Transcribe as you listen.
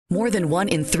More than 1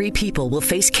 in 3 people will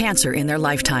face cancer in their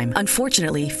lifetime.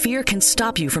 Unfortunately, fear can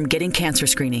stop you from getting cancer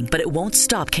screening, but it won't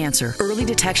stop cancer. Early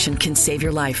detection can save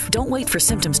your life. Don't wait for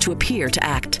symptoms to appear to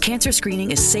act. Cancer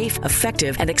screening is safe,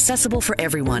 effective, and accessible for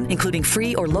everyone, including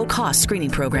free or low-cost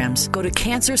screening programs. Go to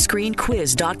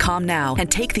cancerscreenquiz.com now and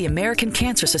take the American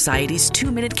Cancer Society's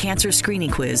 2-minute cancer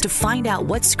screening quiz to find out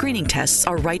what screening tests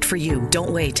are right for you.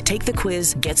 Don't wait. Take the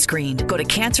quiz. Get screened. Go to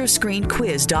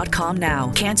cancerscreenquiz.com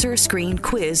now.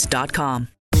 Cancerscreenquiz.com.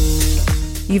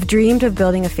 You've dreamed of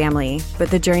building a family, but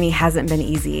the journey hasn't been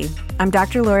easy. I'm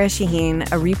Dr. Laura Shaheen,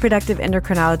 a reproductive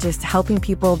endocrinologist helping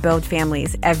people build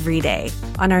families every day.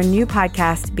 On our new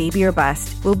podcast, Baby or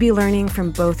Bust, we'll be learning from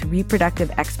both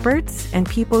reproductive experts and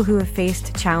people who have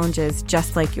faced challenges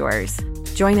just like yours.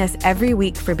 Join us every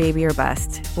week for Baby or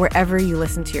Bust, wherever you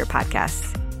listen to your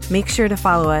podcasts. Make sure to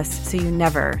follow us so you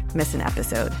never miss an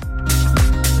episode.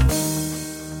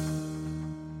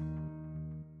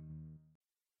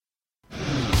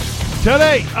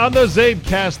 Today on the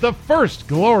Zabecast, the first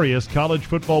glorious college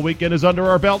football weekend is under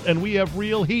our belt, and we have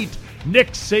real heat.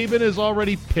 Nick Saban is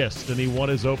already pissed, and he won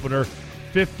his opener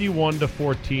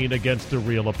 51-14 against a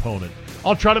real opponent.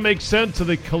 I'll try to make sense of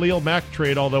the Khalil Mack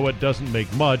trade, although it doesn't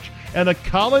make much. And the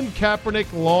Colin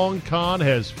Kaepernick long con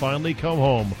has finally come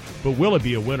home, but will it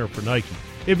be a winner for Nike?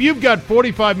 If you've got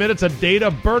 45 minutes of data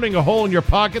burning a hole in your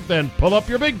pocket, then pull up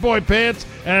your big boy pants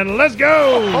and let's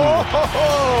go!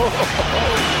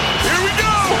 Here we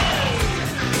go!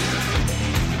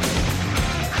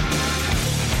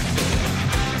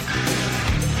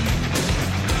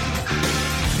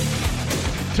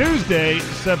 Tuesday,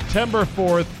 September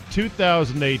 4th,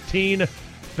 2018.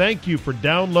 Thank you for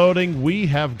downloading. We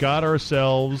have got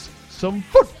ourselves some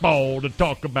football to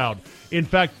talk about. In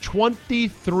fact,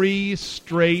 23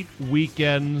 straight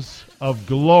weekends of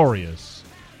glorious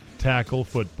tackle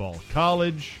football.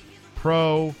 College,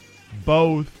 pro,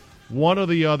 both, one or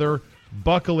the other.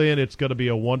 Buckle in. It's going to be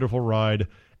a wonderful ride,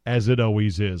 as it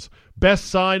always is. Best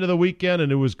sign of the weekend, and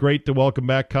it was great to welcome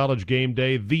back College Game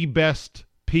Day, the best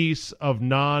piece of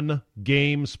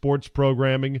non-game sports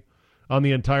programming on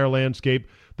the entire landscape.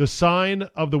 The sign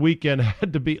of the weekend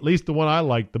had to be, at least the one I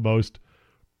liked the most,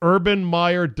 Urban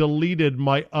Meyer deleted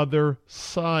my other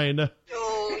sign.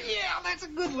 Oh, yeah, that's a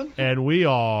good one. And we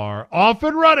are off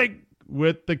and running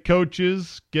with the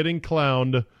coaches getting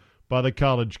clowned by the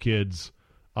college kids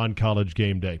on College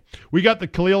Game Day. We got the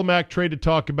Khalil Mack trade to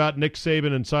talk about, Nick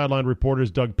Saban and sideline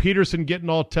reporters Doug Peterson getting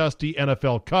all testy,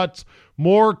 NFL cuts,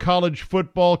 more college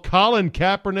football, Colin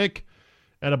Kaepernick,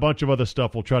 and a bunch of other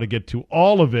stuff. We'll try to get to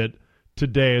all of it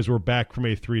today as we're back from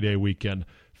a 3-day weekend.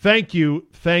 Thank you,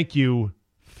 thank you,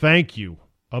 thank you.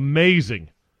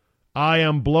 Amazing. I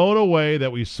am blown away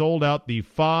that we sold out the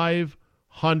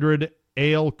 500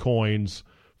 ale coins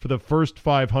for the first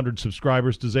 500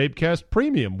 subscribers to Zabecast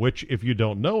Premium, which, if you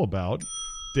don't know about,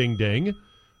 ding ding,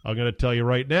 I'm going to tell you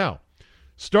right now.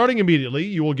 Starting immediately,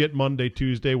 you will get Monday,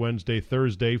 Tuesday, Wednesday,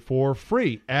 Thursday for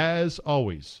free, as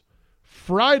always.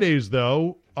 Fridays,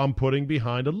 though, I'm putting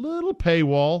behind a little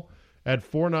paywall at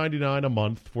 $4.99 a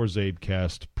month for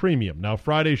Zabecast Premium. Now,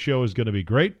 Friday's show is going to be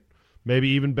great, maybe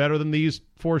even better than these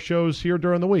 4 shows here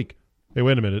during the week. Hey,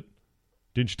 wait a minute.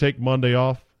 Didn't you take Monday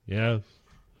off? Yes.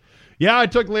 Yeah, I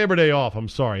took Labor Day off. I'm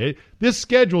sorry. This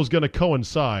schedule is going to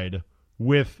coincide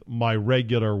with my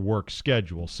regular work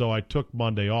schedule, so I took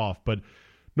Monday off. But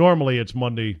normally it's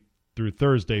Monday through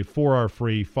Thursday, 4 are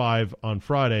free, 5 on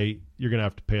Friday. You're going to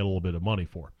have to pay a little bit of money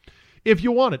for. If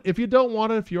you want it. If you don't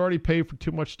want it, if you already pay for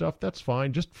too much stuff, that's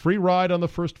fine. Just free ride on the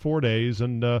first 4 days,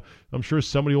 and I'm sure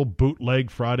somebody will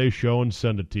bootleg Friday's show and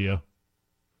send it to you.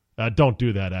 Don't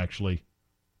do that, actually.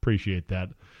 Appreciate that.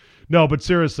 No, but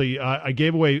seriously, I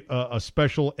gave away a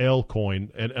special ale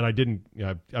coin, and I didn't.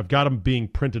 I've got them being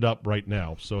printed up right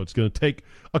now, so it's going to take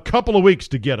a couple of weeks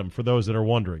to get them for those that are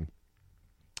wondering.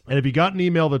 And if you got an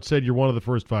email that said you're one of the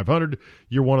first 500,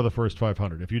 you're one of the first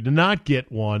 500. If you did not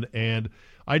get one, and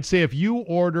I'd say if you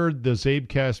ordered the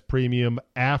Zabecast Premium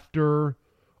after,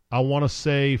 I want to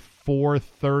say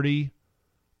 4:30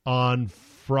 on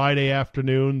Friday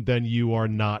afternoon, then you are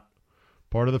not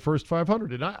part of the first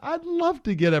 500. And I'd love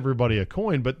to get everybody a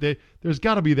coin, but there's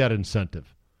got to be that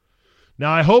incentive.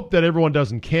 Now, I hope that everyone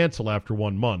doesn't cancel after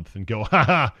 1 month and go,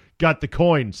 ha, got the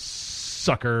coin,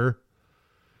 sucker.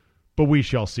 But we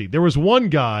shall see. There was one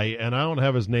guy, and I don't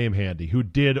have his name handy, who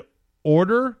did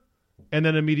order and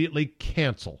then immediately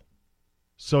cancel.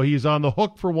 So he's on the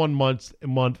hook for 1 month,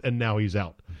 and now he's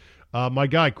out. My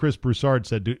guy, Chris Broussard,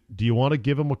 said, do you want to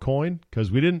give him a coin?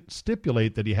 Because we didn't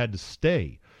stipulate that he had to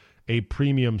stay a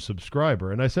premium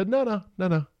subscriber. And I said, no.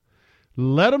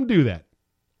 Let him do that.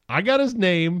 I got his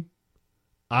name.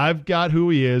 I've got who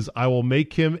he is. I will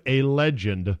make him a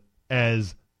legend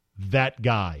as that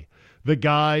guy. The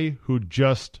guy who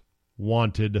just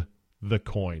wanted the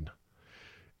coin.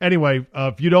 Anyway,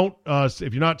 if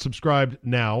you're not subscribed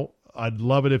now, I'd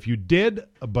love it if you did,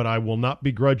 but I will not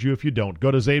begrudge you if you don't. Go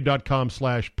to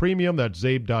zabe.com/premium. That's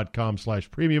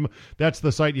zabe.com/premium. That's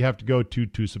the site you have to go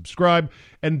to subscribe.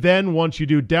 And then once you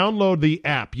do, download the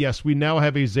app. Yes, we now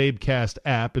have a Zabecast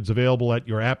app. It's available at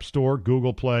your App Store,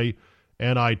 Google Play,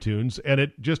 and iTunes. And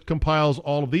it just compiles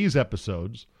all of these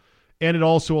episodes. And it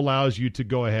also allows you to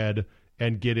go ahead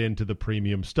and get into the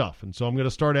premium stuff. And so I'm going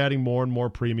to start adding more and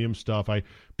more premium stuff. I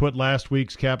put last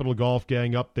week's Capital Golf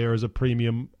Gang up there as a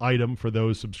premium item for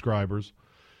those subscribers.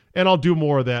 And I'll do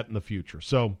more of that in the future.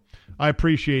 So I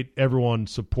appreciate everyone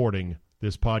supporting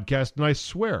this podcast. And I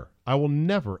swear I will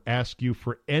never ask you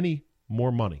for any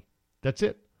more money. That's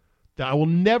it.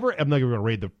 I'm not going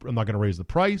to raise the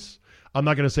price. I'm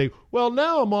not going to say, well,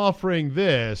 now I'm offering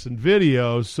this and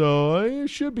video, so it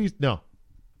should be. No.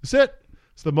 That's it.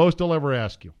 It's the most I'll ever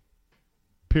ask you.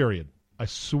 Period. I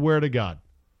swear to God.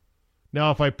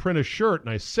 Now, if I print a shirt and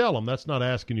I sell them, that's not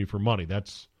asking you for money.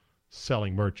 That's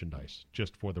selling merchandise,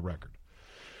 just for the record.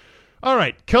 All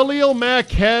right. Khalil Mack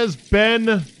has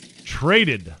been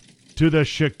traded to the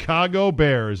Chicago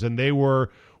Bears, and they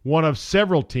were one of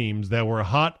several teams that were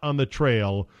hot on the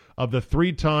trail of the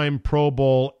three-time Pro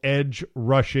Bowl edge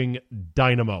rushing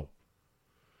dynamo.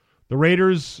 The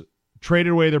Raiders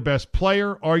traded away their best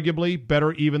player, arguably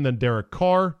better even than Derek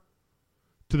Carr,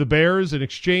 to the Bears in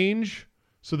exchange.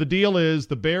 So the deal is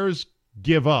the Bears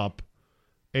give up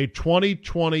a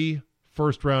 2020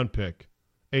 first-round pick,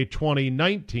 a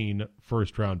 2019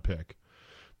 first-round pick,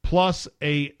 plus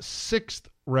a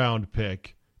sixth-round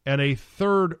pick and a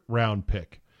third-round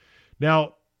pick.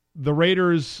 Now, the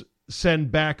Raiders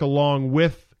send back along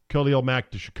with Khalil Mack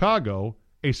to Chicago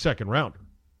a second-rounder.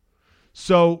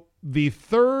 So the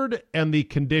third and the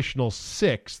conditional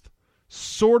sixth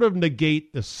sort of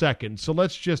negate the second. So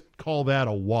let's just call that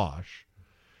a wash.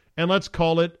 And let's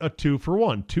call it a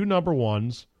 2-for-1. 2 number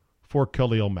ones for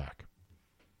Khalil Mack.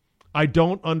 I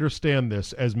don't understand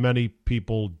this, as many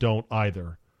people don't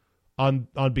either, on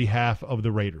behalf of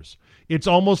the Raiders. It's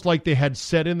almost like they had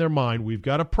set in their mind, we've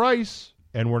got a price,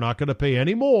 and we're not going to pay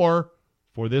any more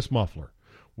for this muffler.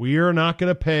 We are not going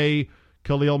to pay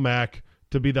Khalil Mack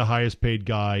to be the highest paid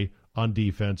guy on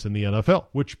defense in the NFL,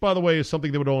 which, by the way, is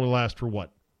something that would only last for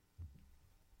what?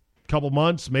 A couple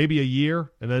months, maybe a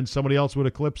year, and then somebody else would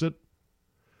eclipse it?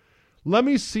 Let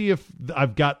me see if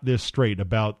I've got this straight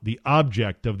about the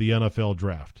object of the NFL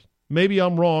draft. Maybe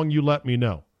I'm wrong, you let me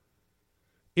know.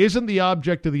 Isn't the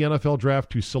object of the NFL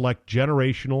draft to select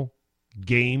generational,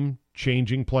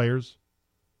 game-changing players?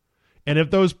 And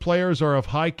if those players are of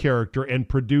high character and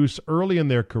produce early in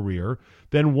their career,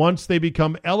 then once they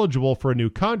become eligible for a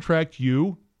new contract,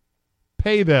 you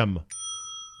pay them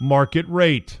market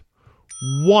rate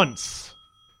once.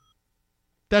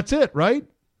 That's it, right?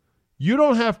 You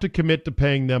don't have to commit to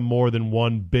paying them more than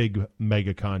one big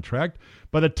mega contract.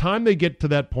 By the time they get to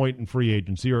that point in free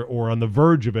agency or on the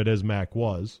verge of it, as Mack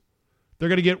was, they're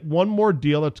going to get one more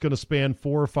deal that's going to span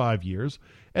 4 or 5 years,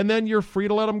 and then you're free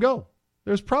to let them go.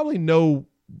 There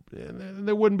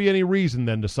wouldn't be any reason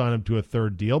then to sign him to a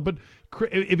third deal. But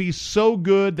if he's so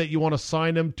good that you want to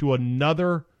sign him to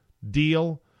another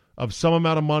deal of some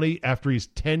amount of money after he's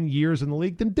 10 years in the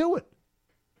league, then do it.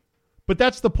 But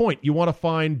that's the point. You want to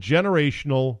find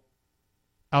generational,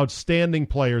 outstanding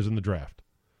players in the draft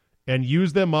and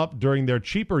use them up during their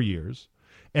cheaper years.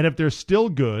 And if they're still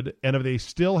good and if they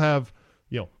still have,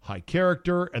 high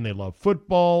character and they love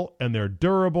football and they're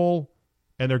durable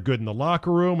and they're good in the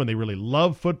locker room and they really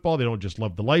love football, they don't just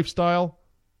love the lifestyle,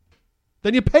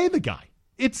 then you pay the guy.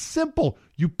 It's simple.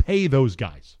 You pay those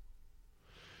guys.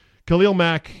 Khalil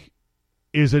Mack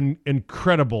is an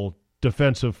incredible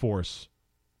defensive force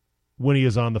when he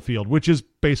is on the field, which is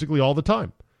basically all the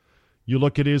time. You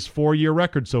look at his 4-year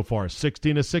record so far,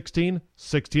 16-16,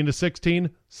 16-16,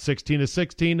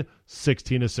 16-16,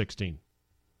 16-16.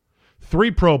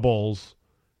 3 Pro Bowls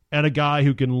and a guy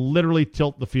who can literally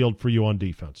tilt the field for you on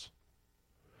defense.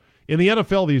 In the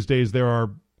NFL these days, there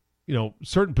are,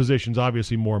 certain positions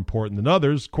obviously more important than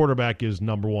others. Quarterback is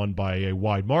number one by a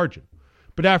wide margin.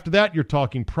 But after that, you're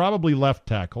talking probably left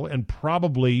tackle and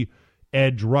probably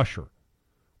edge rusher.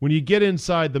 When you get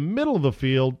inside the middle of the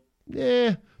field,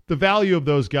 the value of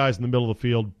those guys in the middle of the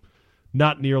field,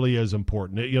 not nearly as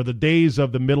important. The days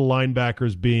of the middle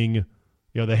linebackers being,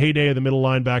 the heyday of the middle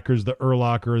linebackers, the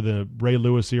Urlacher, the Ray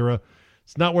Lewis era,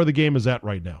 it's not where the game is at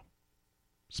right now,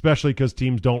 especially because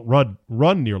teams don't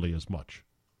run nearly as much.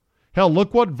 Hell,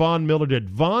 look what Von Miller did.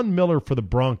 Von Miller for the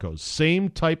Broncos, same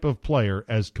type of player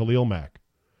as Khalil Mack,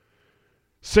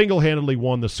 single-handedly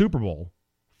won the Super Bowl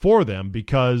for them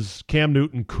because Cam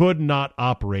Newton could not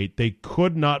operate. They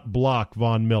could not block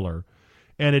Von Miller.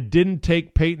 And it didn't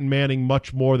take Peyton Manning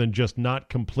much more than just not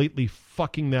completely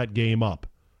fucking that game up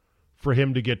for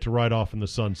him to get to ride off in the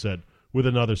sunset with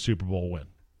another Super Bowl win.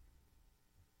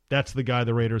 That's the guy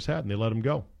the Raiders had, and they let him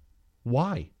go.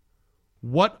 Why?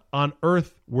 What on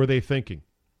earth were they thinking?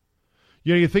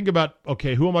 You know, you think about,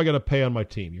 okay, who am I going to pay on my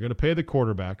team? You're going to pay the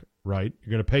quarterback, right?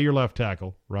 You're going to pay your left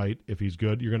tackle, right, if he's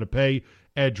good. You're going to pay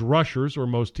edge rushers, or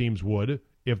most teams would,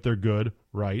 if they're good,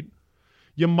 right?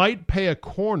 You might pay a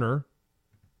corner.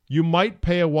 You might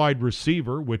pay a wide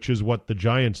receiver, which is what the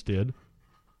Giants did.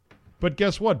 But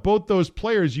guess what? Both those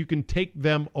players, you can take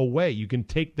them away. You can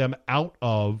take them out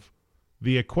of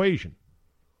the equation.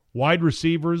 Wide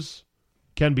receivers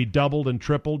can be doubled and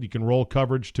tripled. You can roll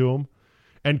coverage to them.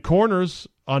 And corners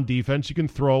on defense, you can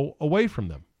throw away from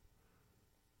them.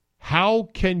 How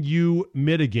can you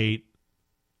mitigate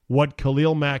what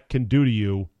Khalil Mack can do to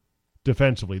you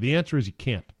defensively? The answer is you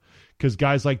can't, because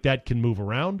guys like that can move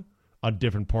around on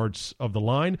different parts of the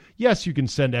line. Yes, you can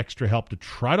send extra help to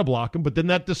try to block them, but then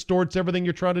that distorts everything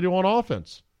you're trying to do on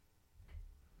offense.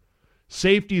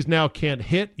 Safeties now can't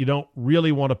hit. You don't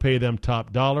really want to pay them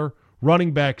top dollar.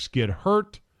 Running backs get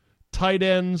hurt. Tight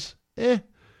ends,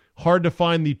 hard to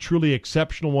find the truly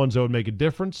exceptional ones that would make a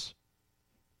difference.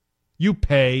 You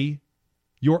pay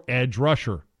your edge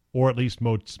rusher, or at least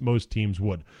most teams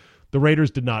would. The Raiders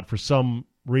did not, for some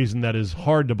reason that is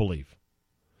hard to believe.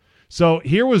 So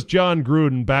here was John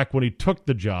Gruden back when he took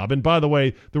the job. And by the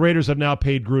way, the Raiders have now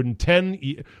paid Gruden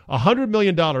 $100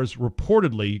 million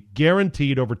reportedly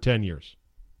guaranteed over 10 years.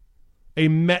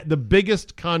 The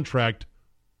biggest contract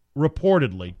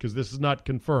reportedly, because this is not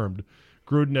confirmed.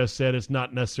 Gruden has said it's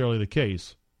not necessarily the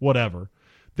case. Whatever.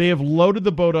 They have loaded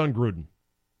the boat on Gruden,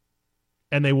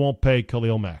 and they won't pay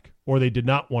Khalil Mack, or they did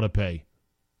not want to pay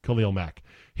Khalil Mack.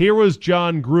 Here was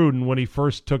John Gruden when he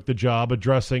first took the job,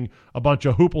 addressing a bunch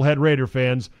of Hooplehead Raider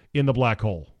fans in the black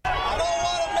hole. I don't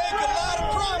want to make a lot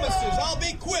of promises. I'll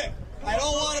be quick. I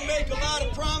don't want to make a lot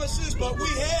of promises, but we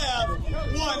have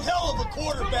one hell of a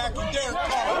quarterback in Derek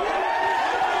Carr.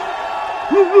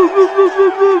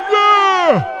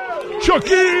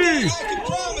 Chucky! I can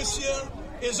promise you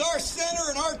is our center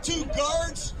and our two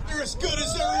guards, they're as good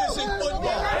as there is in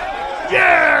football.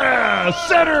 Yeah!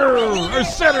 Center! Our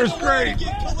center's great.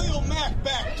 Get Khalil Mack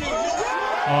back, too.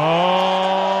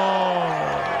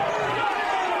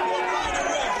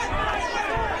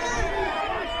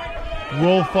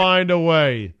 We'll find a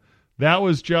way. That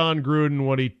was John Gruden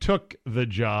when he took the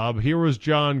job. Here was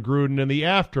John Gruden in the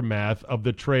aftermath of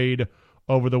the trade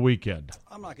over the weekend.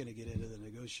 I'm not going to get into the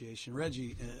negotiation.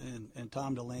 Reggie and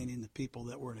Tom Delaney and the people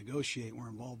that were negotiating were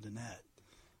involved in that.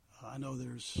 I know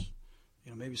there's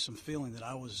maybe some feeling that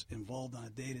I was involved on a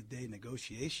day-to-day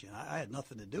negotiation. I had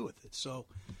nothing to do with it. So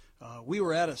we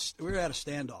were at a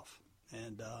standoff,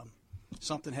 and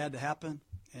something had to happen,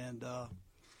 and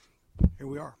here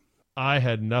we are. I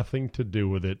had nothing to do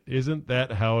with it. Isn't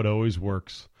that how it always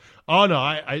works? Oh, no,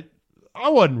 I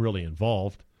wasn't really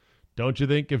involved. Don't you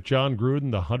think if John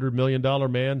Gruden, the $100 million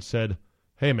man, said,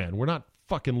 hey, man, we're not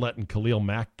fucking letting Khalil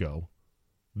Mack go,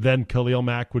 then Khalil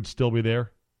Mack would still be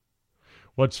there?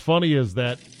 What's funny is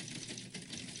that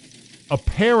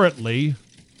apparently,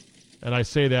 and I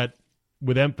say that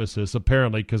with emphasis,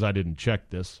 apparently, because I didn't check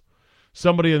this,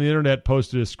 somebody on the internet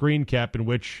posted a screen cap in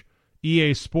which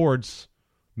EA Sports,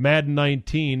 Madden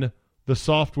 19, the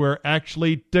software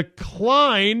actually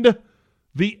declined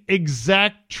the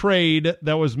exact trade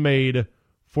that was made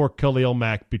for Khalil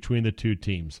Mack between the two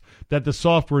teams. That the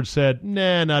software said,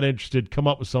 nah, not interested, come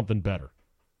up with something better.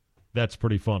 That's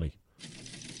pretty funny.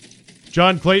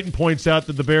 John Clayton points out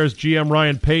that the Bears GM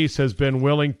Ryan Pace has been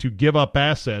willing to give up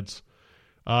assets.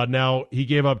 Now, he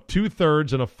gave up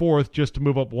 2/3 and a fourth just to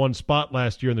move up one spot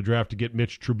last year in the draft to get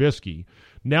Mitch Trubisky.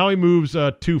 Now he moves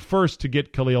 2 firsts to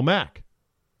get Khalil Mack.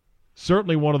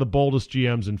 Certainly one of the boldest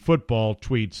GMs in football,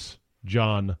 tweets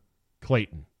John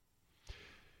Clayton.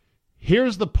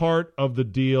 Here's the part of the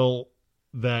deal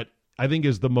that I think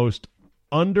is the most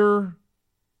underappreciated,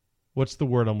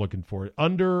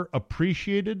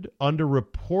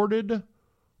 underreported,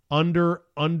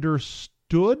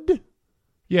 understood.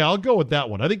 Yeah, I'll go with that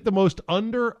one. I think the most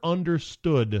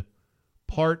understood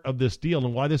part of this deal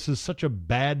and why this is such a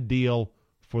bad deal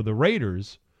for the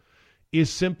Raiders is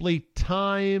simply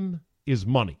time is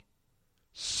money.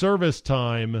 Service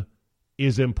time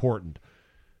is important.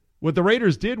 What the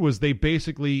Raiders did was they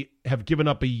basically have given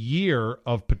up a year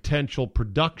of potential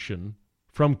production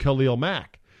from Khalil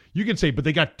Mack. You can say, but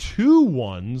they got 2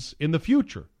 ones in the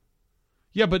future.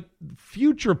 Yeah, but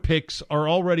future picks are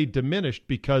already diminished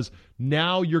because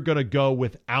now you're going to go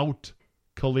without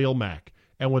Khalil Mack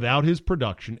and without his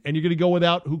production, and you're going to go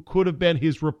without who could have been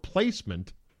his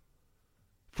replacement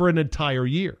for an entire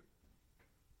year.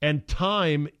 And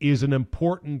time is an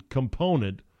important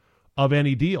component of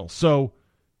any deal. So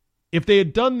if they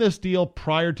had done this deal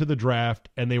prior to the draft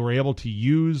and they were able to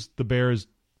use the Bears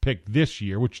pick this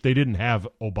year, which they didn't have,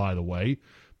 oh, by the way,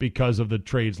 because of the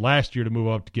trades last year to move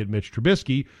up to get Mitch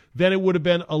Trubisky, then it would have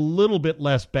been a little bit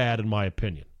less bad in my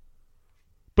opinion.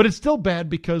 But it's still bad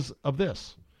because of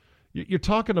this. You're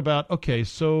talking about, okay,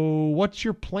 so what's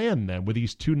your plan then with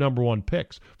these 2 number 1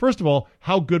 picks? First of all,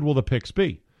 how good will the picks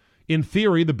be? In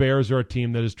theory, the Bears are a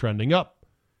team that is trending up.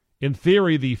 In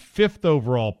theory, the 5th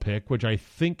overall pick, which I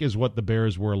think is what the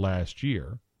Bears were last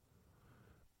year,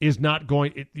 is not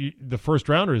going, the first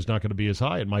rounder is not going to be as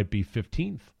high. It might be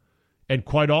 15th. And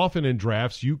quite often in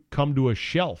drafts, you come to a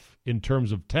shelf in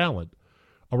terms of talent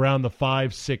around the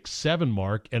 5, 6, 7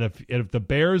 mark. And if the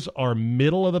Bears are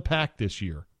middle of the pack this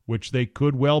year, which they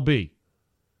could well be,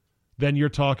 then you're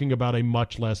talking about a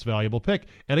much less valuable pick.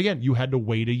 And again, you had to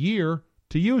wait a year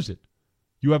to use it.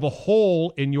 You have a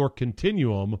hole in your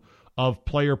continuum of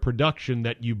player production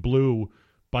that you blew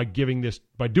by doing this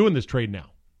trade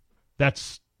now.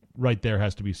 That's right there,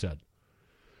 has to be said.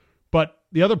 But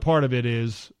the other part of it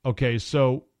is, okay,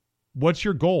 so what's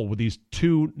your goal with these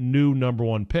 2 new number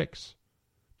 1 picks?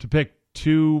 To pick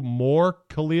 2 more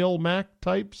Khalil Mack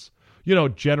types?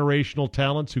 Generational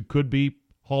talents who could be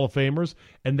Hall of Famers,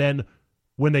 and then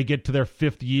when they get to their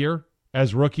 5th year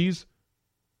as rookies,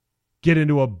 get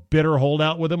into a bitter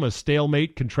holdout with them, a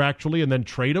stalemate contractually, and then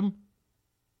trade them?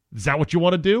 Is that what you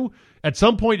want to do? At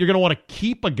some point, you're going to want to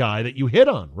keep a guy that you hit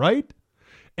on, right?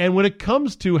 And when it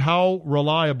comes to how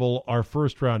reliable our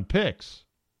first-round picks,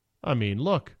 I mean,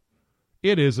 look,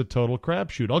 it is a total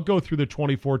crapshoot. I'll go through the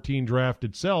 2014 draft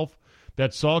itself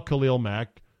that saw Khalil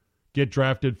Mack get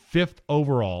drafted 5th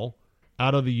overall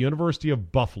out of the University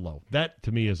of Buffalo. That,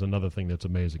 to me, is another thing that's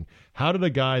amazing. How did a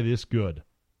guy this good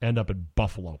end up at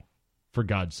Buffalo, for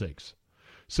God's sakes?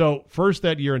 So, first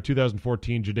that year in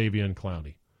 2014, Jadeveon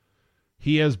Clowney.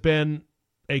 He has been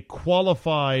a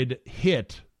qualified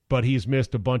hit, but he's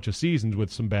missed a bunch of seasons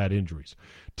with some bad injuries.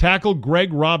 Tackle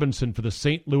Greg Robinson for the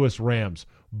St. Louis Rams.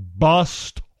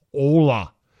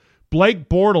 Bust-ola. Blake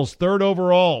Bortles, 3rd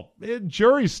overall.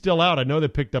 Jury's still out. I know they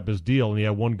picked up his deal, and he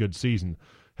had 1 good season.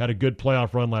 Had a good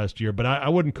playoff run last year, but I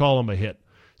wouldn't call him a hit.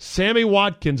 Sammy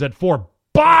Watkins at 4.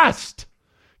 Bust!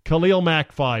 Khalil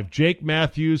Mack, 5. Jake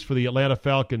Matthews for the Atlanta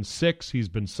Falcons, 6. He's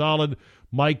been solid.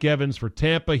 Mike Evans for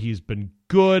Tampa. He's been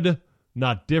good,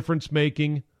 not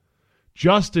difference-making.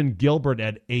 Justin Gilbert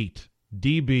at 8.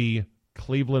 DB,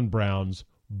 Cleveland Browns.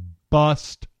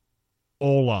 Bust-ola.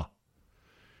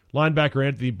 Linebacker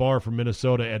Anthony Barr from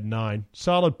Minnesota at 9.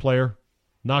 Solid player.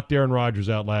 Knocked Aaron Rodgers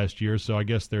out last year, so I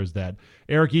guess there's that.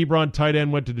 Eric Ebron, tight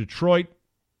end, went to Detroit.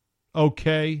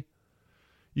 Okay.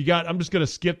 I'm just going to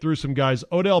skip through some guys.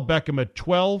 Odell Beckham at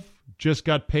 12, just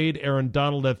got paid. Aaron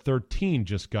Donald at 13,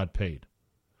 just got paid.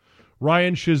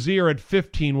 Ryan Shazier at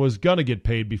 15 was going to get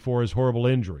paid before his horrible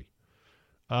injury.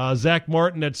 Zach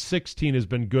Martin at 16 has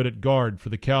been good at guard for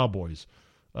the Cowboys.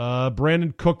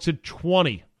 Brandon Cooks at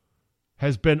 20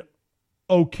 has been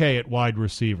okay at wide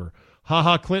receiver.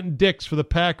 Clinton Dix for the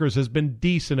Packers has been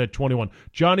decent at 21.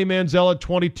 Johnny Manziel at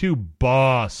 22,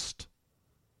 bust.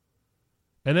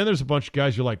 And then there's a bunch of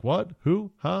guys you're like, what?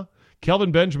 Who? Huh?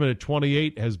 Kelvin Benjamin at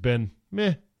 28 has been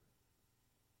meh.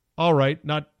 All right.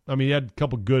 He had a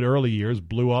couple good early years,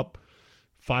 blew up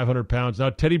 500 pounds. Now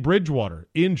Teddy Bridgewater,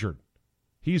 injured.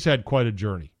 He's had quite a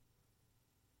journey.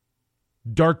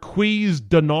 Darqueze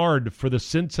Dennard for the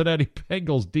Cincinnati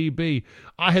Bengals, DB.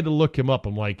 I had to look him up.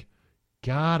 I'm like,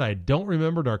 God, I don't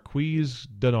remember Darqueze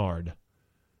Dennard.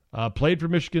 Played for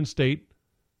Michigan State.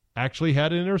 Actually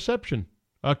had an interception.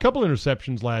 A couple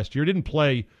interceptions last year. Didn't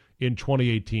play in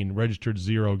 2018. Registered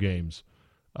 0 games.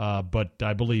 But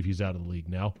I believe he's out of the league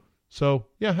now. So,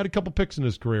 yeah, had a couple picks in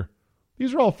his career.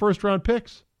 These are all first-round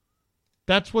picks.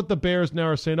 That's what the Bears now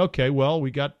are saying. Okay, well,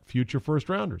 we got future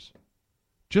first-rounders.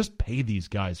 Just pay these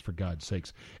guys, for God's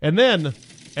sakes. And then,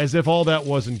 as if all that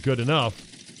wasn't good enough,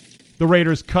 the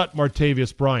Raiders cut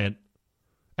Martavis Bryant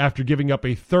after giving up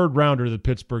a 3rd-rounder to the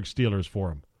Pittsburgh Steelers for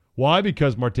him. Why?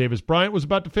 Because Martavis Bryant was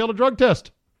about to fail a drug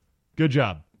test. Good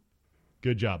job.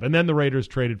 Good job. And then the Raiders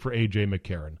traded for A.J.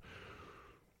 McCarron,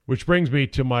 which brings me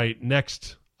to my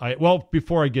next...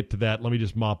 before I get to that, let me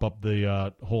just mop up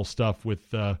the whole stuff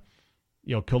with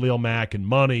Khalil Mack and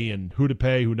money and who to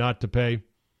pay, who not to pay.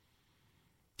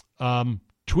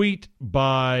 Tweet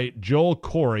by Joel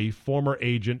Corey, former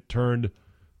agent turned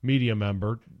media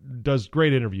member, does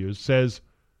great interviews, says,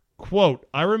 quote,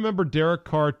 I remember Derek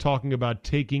Carr talking about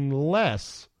taking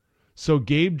less so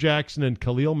Gabe Jackson and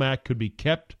Khalil Mack could be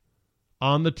kept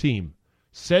on the team.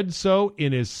 Said so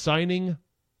in his signing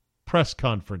press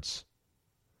conference.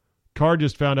 Carr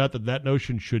just found out that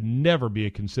notion should never be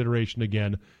a consideration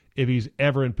again if he's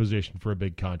ever in position for a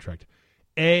big contract.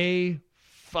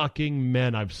 Fucking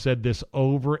men. I've said this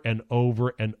over and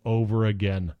over and over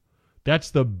again.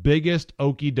 That's the biggest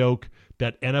okey doke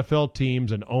that NFL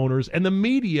teams and owners and the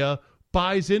media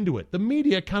buys into it. The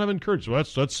media kind of encourages, well,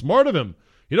 that's smart of him.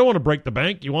 You don't want to break the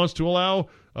bank. He wants to allow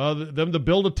them to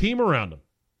build a team around him.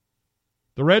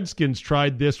 The Redskins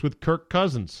tried this with Kirk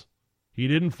Cousins. He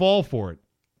didn't fall for it.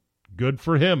 Good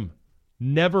for him.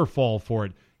 Never fall for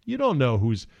it. You don't know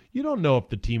if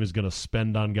the team is going to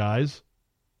spend on guys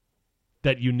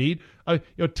that you need.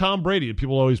 Tom Brady,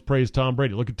 people always praise Tom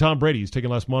Brady. Look at Tom Brady. He's taking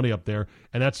less money up there,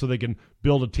 and that's so they can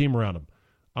build a team around him.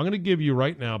 I'm going to give you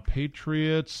right now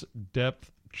Patriots depth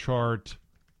chart,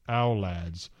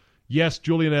 lads. Yes,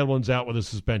 Julian Edelman's out with a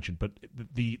suspension, but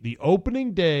the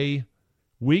opening day,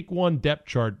 week 1 depth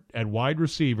chart at wide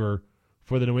receiver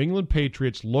for the New England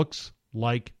Patriots looks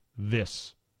like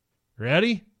this.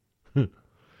 Ready?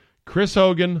 Chris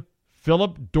Hogan,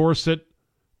 Philip Dorsett,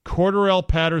 Cordarrelle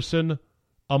Patterson,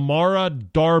 Amara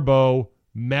Darboh,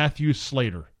 Matthew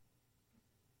Slater.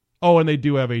 Oh, and they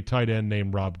do have a tight end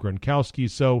named Rob Gronkowski,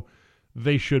 so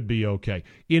they should be okay.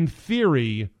 In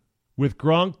theory, with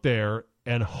Gronk there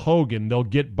and Hogan, they'll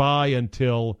get by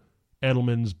until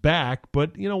Edelman's back,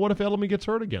 but, what if Edelman gets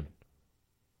hurt again?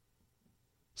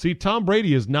 See, Tom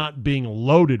Brady is not being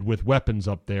loaded with weapons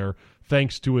up there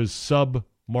thanks to his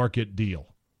sub-market deal.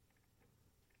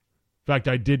 In fact,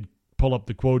 I did pull up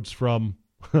the quotes from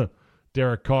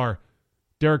Derek Carr.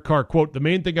 Derek Carr, quote, the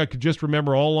main thing I could just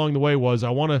remember all along the way was I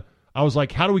was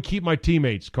like, how do we keep my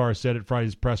teammates? Carr said at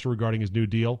Friday's presser regarding his new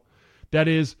deal.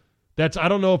 That's I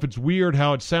don't know if it's weird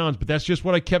how it sounds, but that's just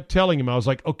what I kept telling him. I was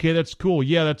like, okay, that's cool.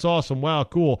 Yeah, that's awesome. Wow,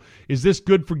 cool. Is this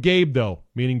good for Gabe, though?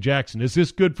 Meaning Jackson. Is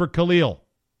this good for Khalil?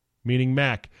 Meaning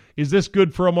Mack. Is this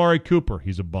good for Amari Cooper?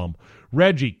 He's a bum.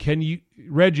 Reggie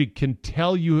can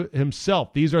tell you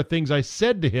himself. These are things I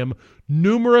said to him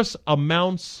numerous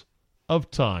amounts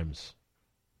of times.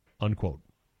 Unquote.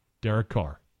 Derek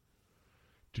Carr.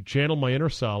 To channel my inner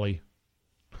Solly.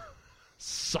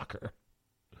 Sucker.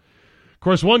 Of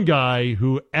course, one guy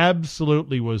who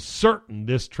absolutely was certain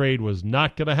this trade was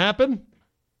not going to happen.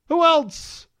 Who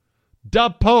else? Da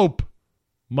Pope.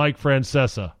 Mike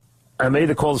Francesa. I made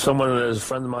a call to someone that is a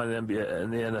friend of mine in the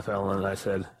NFL, and I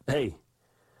said, hey,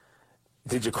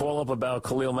 did you call up about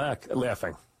Khalil Mack?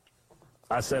 Laughing.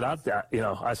 I said,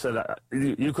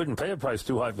 you couldn't pay a price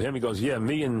too high for him. He goes, yeah,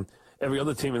 me and every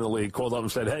other team in the league called up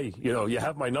and said, hey, you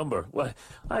have my number. Well,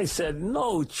 I said,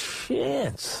 no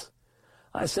chance.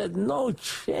 Are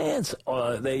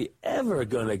they ever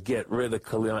going to get rid of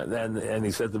Khalil? And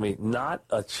he said to me, not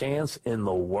a chance in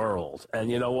the world. And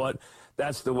you know what?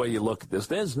 That's the way you look at this.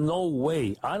 There's no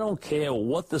way. I don't care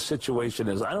what the situation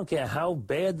is. I don't care how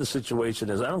bad the situation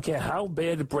is. I don't care how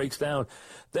bad it breaks down.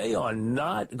 They are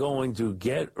not going to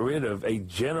get rid of a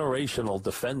generational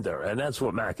defender, and that's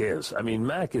what Mack is. I mean,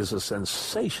 Mack is a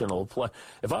sensational player.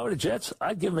 If I were the Jets,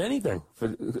 I'd give him anything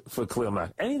for Khalil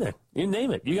Mack. Anything. You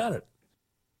name it. You got it.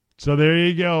 So there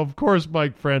you go. Of course,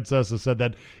 Mike Francesa said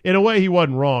that. In a way, he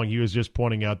wasn't wrong. He was just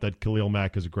pointing out that Khalil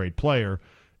Mack is a great player,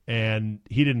 and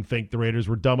he didn't think the Raiders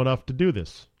were dumb enough to do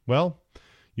this. Well,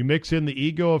 you mix in the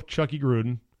ego of Chucky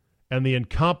Gruden and the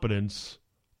incompetence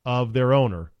of their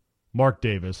owner, Mark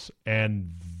Davis,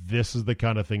 and this is the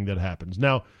kind of thing that happens.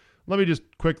 Now, let me just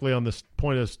quickly on this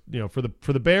point, for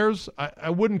the Bears,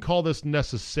 I wouldn't call this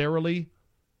necessarily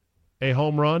a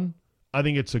home run. I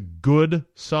think it's a good,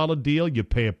 solid deal. You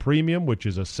pay a premium, which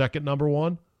is a second number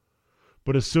one.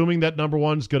 But assuming that number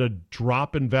one's going to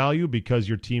drop in value because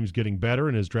your team's getting better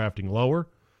and is drafting lower,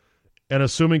 and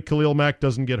assuming Khalil Mack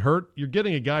doesn't get hurt, you're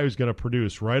getting a guy who's going to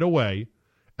produce right away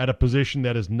at a position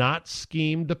that is not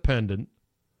scheme dependent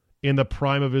in the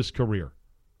prime of his career.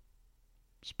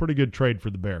 It's a pretty good trade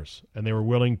for the Bears, and they were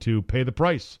willing to pay the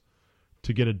price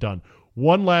to get it done.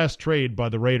 One last trade by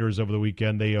the Raiders over the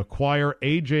weekend. They acquire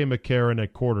A.J. McCarron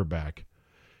at quarterback.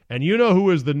 And you know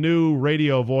who is the new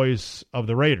radio voice of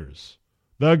the Raiders?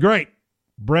 The great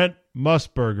Brent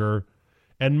Musburger.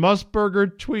 And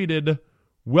Musburger tweeted,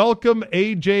 welcome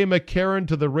A.J. McCarron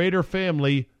to the Raider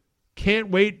family. Can't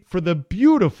wait for the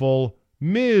beautiful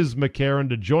Ms. McCarron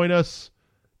to join us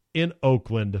in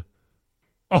Oakland.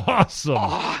 Awesome.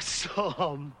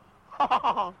 Awesome.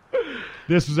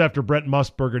 This was after Brent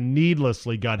Musburger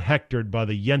needlessly got hectored by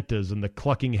the Yentas and the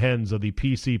clucking hens of the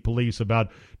PC police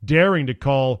about daring to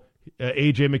call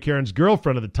A.J. McCarron's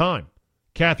girlfriend at the time,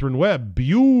 Catherine Webb.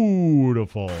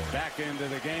 Beautiful. Back into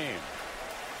the game.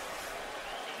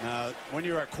 Now, when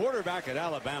you're a quarterback at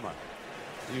Alabama,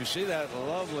 you see that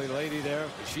lovely lady there.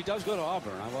 She does go to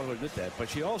Auburn, I want to admit that. But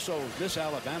she also Miss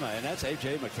Alabama, and that's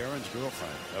A.J. McCarron's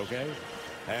girlfriend, okay?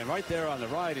 And right there on the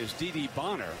right is Dee Dee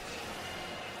Bonner.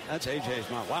 That's A.J.'s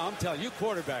mom. Wow, I'm telling you,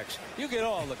 quarterbacks, you get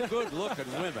all the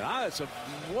good-looking women.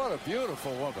 What a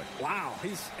beautiful woman. Wow,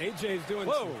 A.J.'s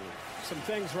doing some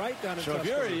things right down in So if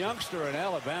Tuscaloosa. you're a youngster in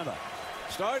Alabama,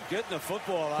 start getting the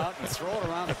football out and throw it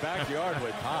around the backyard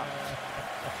with Pop.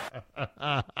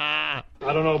 I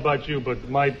don't know about you, but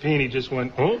my peenie just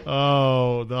went, huh?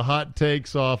 Oh, the hot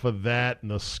takes off of that,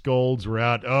 and the scolds were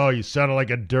out. Oh, you sounded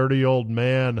like a dirty old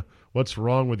man. What's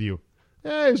wrong with you?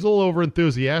 He's a little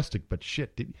over-enthusiastic, but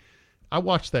shit. I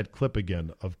watched that clip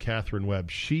again of Catherine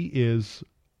Webb. She is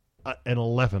an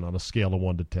 11 on a scale of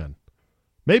 1 to 10.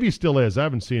 Maybe still is. I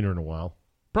haven't seen her in a while.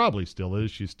 Probably still is.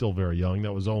 She's still very young.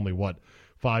 That was only,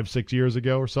 5-6 years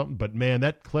ago or something? But, man,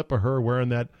 that clip of her wearing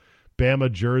that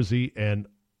Bama jersey, and,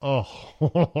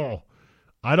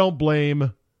 I don't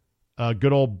blame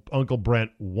good old Uncle Brent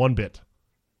one bit.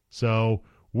 So,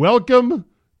 welcome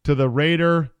to the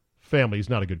Raider family. He's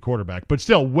not a good quarterback, but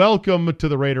still, welcome to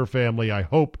the Raider family. I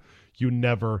hope you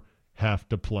never have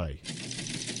to play.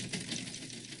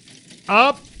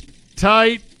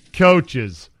 Uptight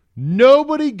coaches.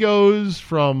 Nobody goes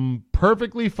from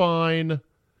perfectly fine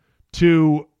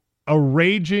to a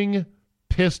raging,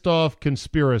 pissed-off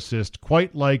conspiracist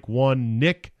quite like one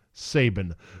Nick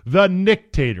Saban, the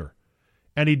Nicktator.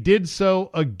 And he did so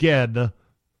again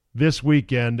this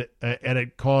weekend, and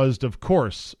it caused, of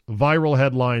course, viral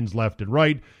headlines left and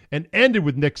right, and ended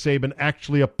with Nick Saban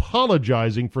actually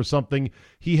apologizing for something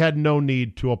he had no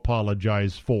need to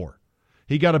apologize for.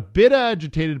 He got a bit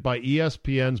agitated by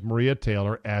ESPN's Maria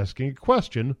Taylor asking a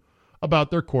question about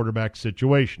their quarterback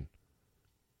situation.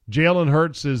 Jalen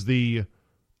Hurts is the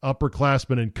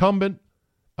upperclassman incumbent.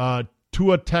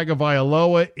 Tua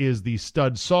Tagovailoa is the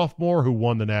stud sophomore who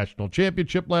won the national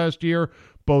championship last year.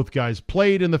 Both guys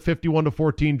played in the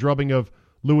 51-14 drubbing of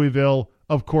Louisville.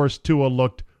 Of course, Tua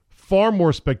looked far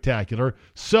more spectacular.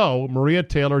 So Maria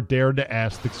Taylor dared to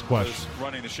ask this question.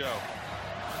 Running the show.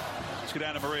 Let's go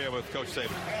down to Maria with Coach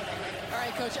Saban. All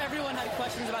right, Coach, everyone had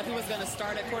questions about who was going to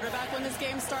start at quarterback when this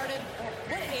game started.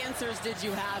 What answers did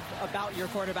you have about your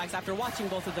quarterbacks after watching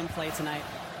both of them play tonight?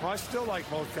 Well, I still like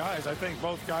both guys. I think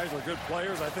both guys are good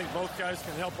players. I think both guys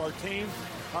can help our team.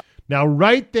 Now,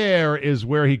 right there is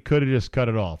where he could have just cut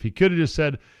it off. He could have just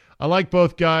said, I like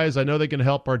both guys. I know they can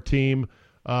help our team.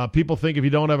 People think if you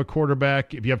don't have a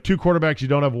quarterback, if you have two quarterbacks, you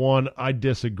don't have one. I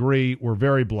disagree. We're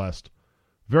very blessed.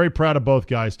 Very proud of both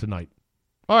guys tonight.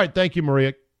 All right, thank you,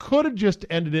 Maria. Could have just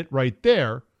ended it right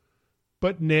there,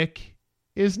 but Nick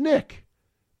is Nick.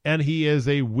 And he is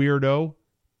a weirdo,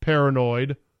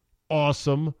 paranoid,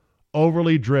 awesome,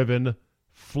 overly driven,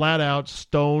 flat-out,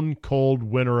 stone-cold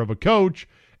winner of a coach.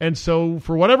 And so,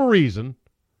 for whatever reason,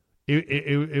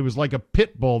 it was like a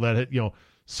pit bull that had,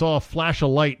 saw a flash of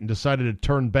light and decided to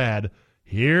turn bad.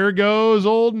 Here goes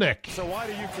old Nick. So why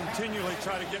do you continually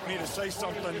try to get me to say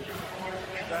something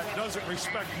that doesn't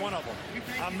respect one of them?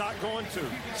 I'm not going to.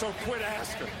 So quit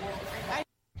asking.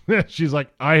 She's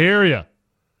like, I hear you.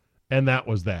 And that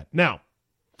was that. Now,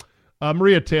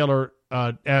 Maria Taylor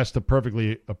asked a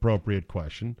perfectly appropriate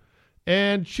question,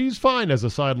 and she's fine as a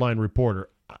sideline reporter.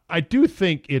 I do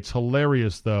think it's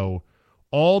hilarious, though,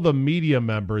 all the media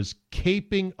members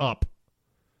caping up.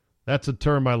 That's a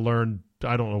term I learned,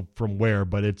 I don't know from where,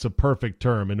 but it's a perfect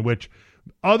term in which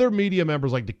other media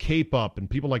members like to cape up, and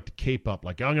people like to cape up,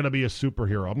 like, I'm going to be a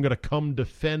superhero. I'm going to come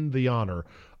defend the honor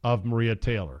of Maria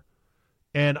Taylor.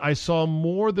 And I saw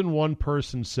more than one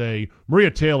person say,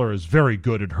 Maria Taylor is very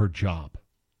good at her job.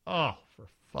 Oh, for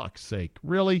fuck's sake.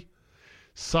 Really?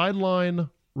 Sideline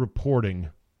reporting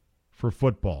for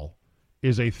football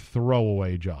is a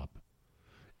throwaway job.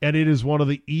 And it is one of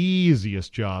the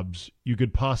easiest jobs you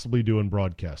could possibly do in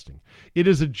broadcasting. It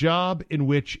is a job in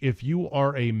which if you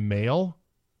are a male,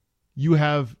 you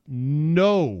have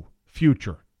no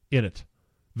future in it.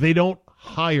 They don't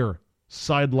hire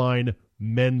sideline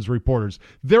men's reporters.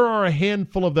 There are a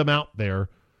handful of them out there,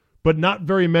 but not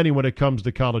very many when it comes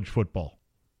to college football.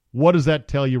 What does that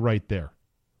tell you right there?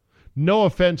 No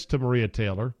offense to Maria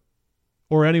Taylor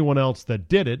or anyone else that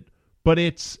did it, but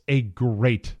it's a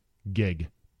great gig.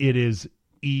 It is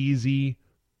easy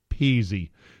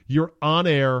peasy. You're on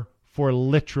air for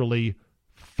literally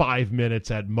 5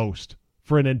 minutes at most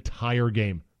for an entire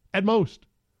game. at most.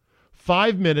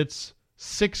 5 minutes,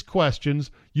 6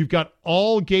 questions. You've got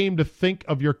all game to think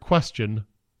of your question.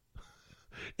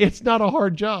 It's not a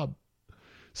hard job.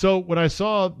 So when I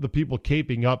saw the people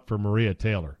caping up for Maria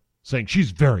Taylor, saying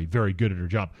she's very, very good at her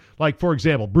job, like, for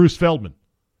example, Bruce Feldman,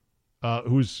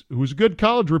 who's a good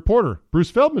college reporter.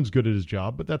 Bruce Feldman's good at his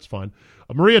job, but that's fine.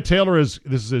 Maria Taylor this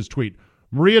is his tweet,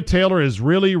 Maria Taylor is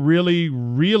really, really,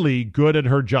 really good at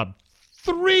her job.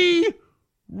 3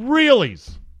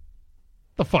 reallys.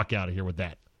 The fuck out of here with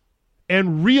that.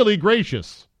 And really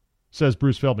gracious, says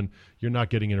Bruce Feldman. You're not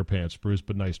getting in her pants, Bruce,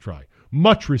 but nice try.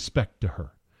 Much respect to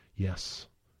her. Yes.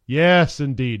 Yes,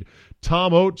 indeed.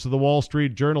 Tom Oates of the Wall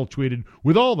Street Journal tweeted,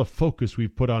 with all the focus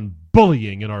we've put on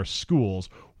bullying in our schools,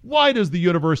 why does the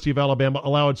University of Alabama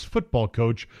allow its football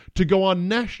coach to go on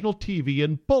national TV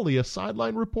and bully a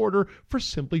sideline reporter for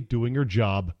simply doing her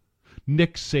job?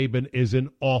 Nick Saban is an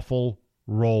awful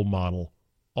role model.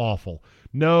 Awful.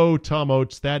 No, Tom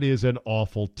Oates, that is an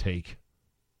awful take.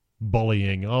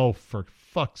 Bullying. Oh, for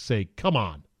fuck's sake. Come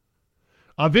on.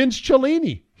 Vince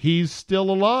Cellini. He's still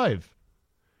alive.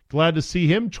 Glad to see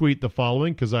him tweet the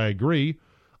following, because I agree.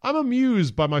 I'm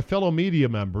amused by my fellow media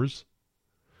members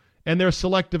and their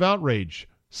selective outrage.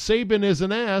 Saban is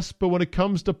an ass, but when it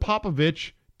comes to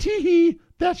Popovich, tee-hee,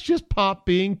 that's just Pop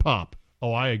being Pop.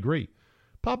 Oh, I agree.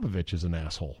 Popovich is an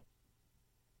asshole.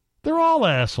 They're all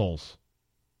assholes.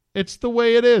 It's the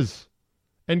way it is.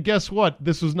 And guess what?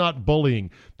 This was not bullying.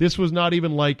 This was not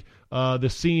even like the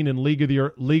scene in League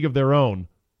of Their Own,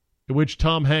 in which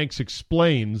Tom Hanks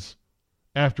explains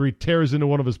after he tears into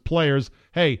one of his players,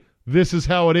 hey, this is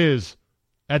how it is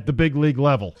at the big league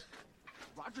level.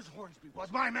 Rogers Hornsby was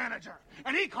my manager,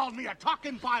 and he called me a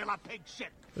talking pile of pig shit.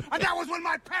 And that was when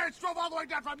my parents drove all the way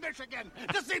down from Michigan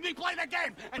to see me play the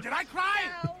game. And did I cry?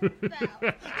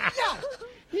 No.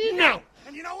 No.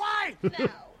 And you know why? No.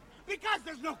 Because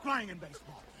there's no crying in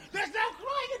baseball. There's no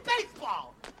crying in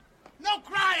baseball. No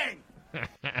crying.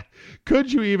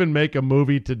 Could you even make a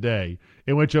movie today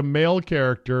in which a male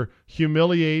character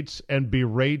humiliates and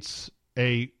berates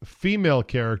a female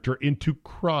character into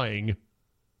crying?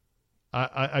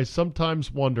 I sometimes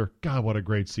wonder, God, what a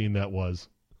great scene that was.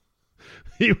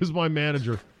 He was my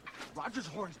manager. Rogers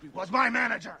Hornsby was my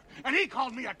manager, and he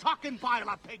called me a talking pile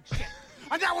of pig shit.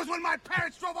 And that was when my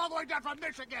parents drove all the way down from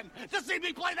Michigan to see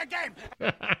me play the game.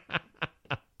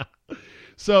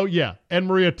 So, yeah, and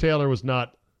Maria Taylor was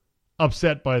not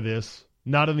upset by this,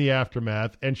 not in the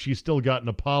aftermath, and she still got an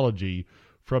apology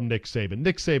from Nick Saban.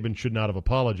 Nick Saban should not have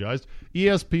apologized.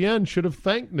 ESPN should have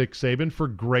thanked Nick Saban for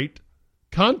great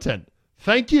content.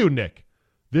 Thank you, Nick.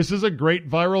 This is a great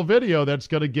viral video that's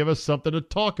going to give us something to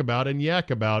talk about and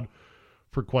yak about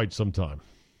for quite some time.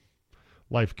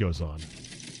 Life goes on.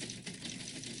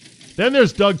 Then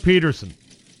there's Doug Peterson.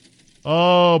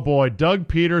 Oh, boy, Doug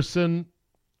Peterson.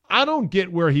 I don't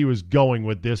get where he was going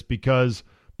with this because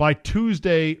by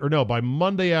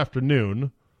Monday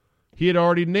afternoon, he had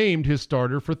already named his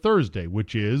starter for Thursday,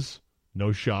 which is,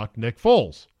 no shock, Nick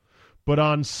Foles. But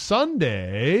on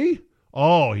Sunday,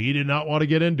 he did not want to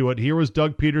get into it. Here was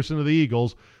Doug Peterson of the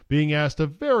Eagles being asked a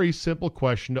very simple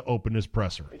question to open his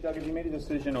presser. Hey, Doug, have you made a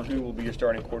decision on who will be your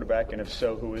starting quarterback, and if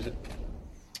so, who is it?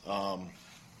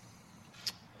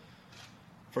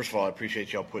 First of all, I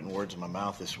appreciate y'all putting words in my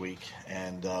mouth this week,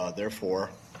 and therefore,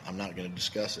 I'm not going to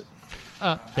discuss it.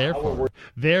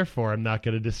 Therefore, I'm not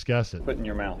going to discuss it. Put in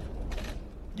your mouth.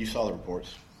 You saw the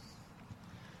reports.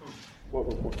 What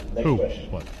report? Next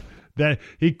question. What? That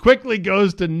he quickly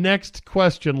goes to next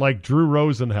question like Drew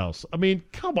Rosenhaus. I mean,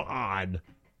 come on.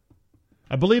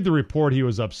 I believe the report he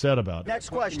was upset about. Next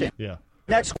question. Yeah.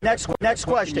 Next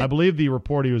question. I believe the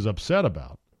report he was upset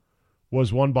about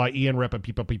was one by Ian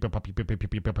Rappaport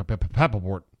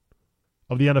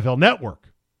of the NFL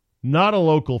Network. Not a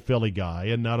local Philly guy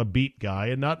and not a beat guy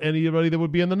and not anybody that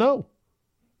would be in the know.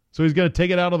 So he's going to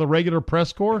take it out of the regular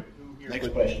press corps? Next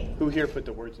question. Who here put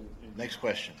the words in? Next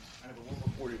question. I have one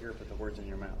reporter here put the words in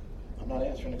your mouth. I'm not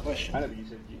answering the question. I know, but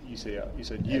you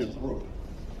said you.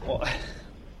 Well,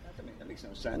 that makes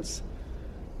no sense.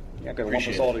 You're not going to lump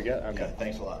us all together. Okay. Yeah,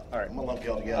 thanks a lot. All right. I'm going to lump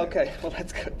you all together. Okay, well,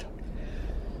 that's good.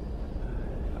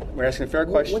 We're asking a fair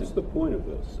question. What's the point of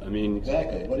this? I mean,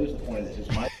 exactly. What is the point of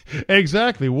this?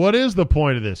 Exactly. What is the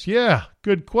point of this? Yeah,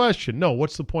 good question. No,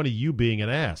 what's the point of you being an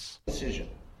ass? Decision.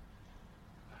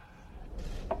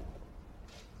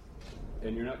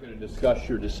 And you're not going to discuss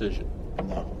your decision?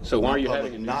 No. So why are you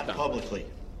having a news Not conference? publicly.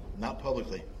 Not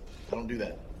publicly. I don't do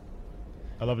that.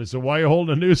 I love it. So why are you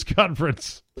holding a news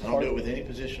conference? I don't do it with any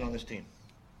position on this team.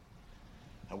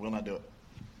 I will not do it.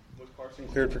 Was Carson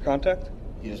cleared for contact?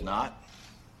 He is not.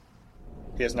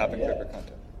 He has not been cleared for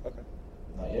contact. Okay.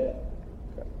 Not yet.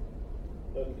 Okay.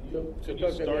 So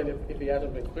Coach, if he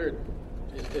hasn't been cleared,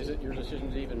 is it your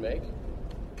decision to even make?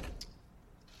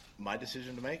 My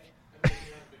decision to make?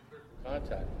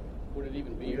 Contact. Would it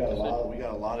even be We your got decision? we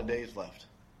got a lot of days left.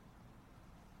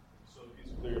 So if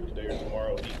he's cleared today or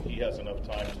tomorrow, he has enough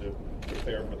time to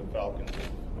prepare for the Falcons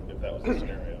if that was the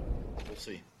scenario. We'll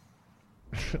see.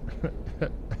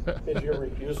 Is your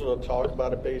refusal to talk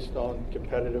about it based on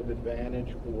competitive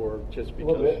advantage or just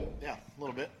because? A little bit. Yeah, a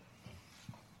little bit.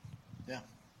 Yeah.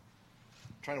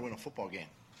 I'm trying to win a football game.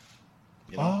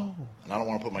 You know? Oh. And I don't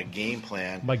want to put my game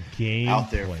plan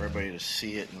out there for everybody to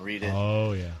see it and read it.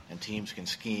 Oh, yeah. And teams can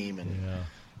scheme, and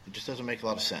it just doesn't make a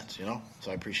lot of sense, you know?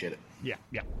 So I appreciate it. Yeah.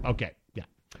 Okay, yeah.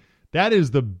 That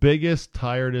is the biggest,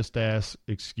 tiredest ass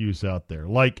excuse out there.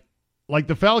 Like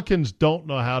the Falcons don't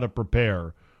know how to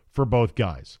prepare for both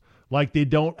guys. Like they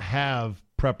don't have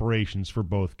preparations for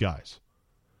both guys.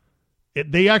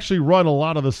 They actually run a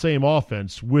lot of the same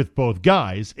offense with both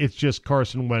guys. It's just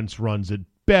Carson Wentz runs it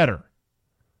better.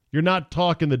 You're not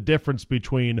talking the difference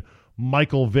between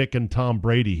Michael Vick and Tom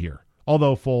Brady here.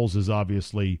 Although Foles is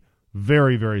obviously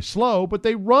very, very slow, but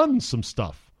they run some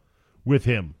stuff with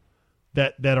him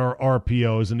that are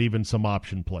RPOs and even some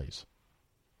option plays.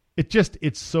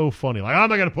 It's so funny. Like, I'm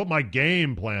not going to put my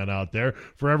game plan out there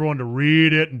for everyone to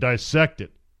read it and dissect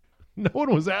it. No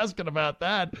one was asking about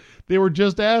that. They were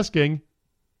just asking,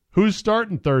 who's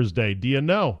starting Thursday? Do you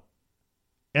know?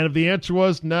 And if the answer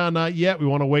was, no, not yet, we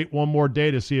want to wait one more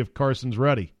day to see if Carson's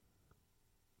ready.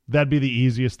 That'd be the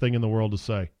easiest thing in the world to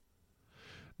say.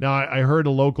 Now, I heard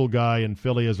a local guy in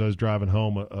Philly as I was driving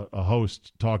home, a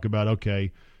host, talk about,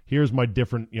 okay, here's my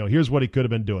different, here's what he could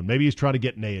have been doing. Maybe he's trying to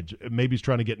get an edge. Maybe he's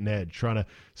trying to get an edge, trying to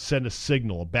send a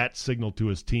signal, a bat signal to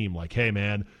his team. Like, hey,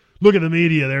 man, look at the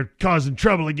media. They're causing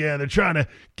trouble again. They're trying to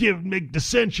make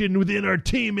dissension within our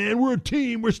team, man. We're a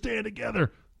team. We're staying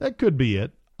together. That could be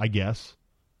it, I guess.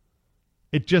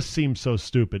 It just seems so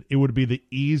stupid. It would be the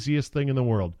easiest thing in the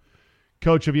world.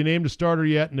 Coach, have you named a starter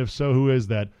yet? And if so, who is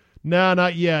that? No,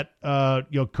 not yet.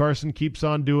 Carson keeps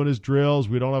on doing his drills.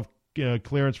 We don't have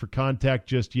clearance for contact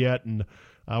just yet, and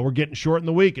we're getting short in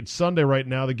the week. It's Sunday right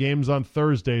now. The game's on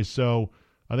Thursday, so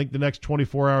I think the next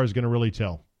 24 hours is going to really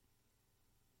tell.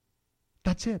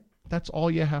 That's it. That's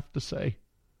all you have to say.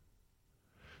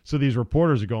 So these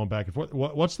reporters are going back and forth.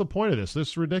 What's the point of this?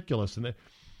 This is ridiculous. And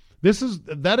this is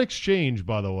that exchange,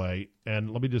 by the way. And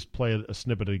let me just play a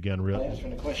snippet again. Real.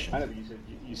 Answering the question. I know, but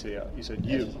you said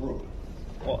you.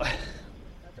 Well,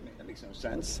 that makes no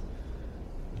sense.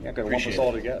 You're not going to lump us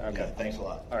all together. Okay. Yeah, thanks a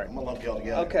lot. All right. I'm going to lump you all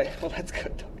together. Okay, well, that's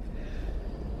good.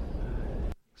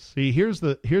 See, here's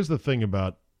the thing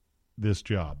about this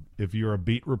job. If you're a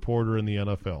beat reporter in the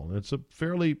NFL, and it's a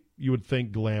fairly, you would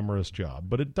think, glamorous job,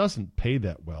 but it doesn't pay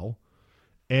that well.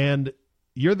 And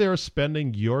you're there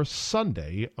spending your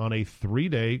Sunday on a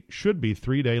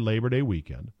 3-day Labor Day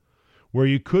weekend, where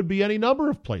you could be any number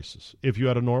of places if you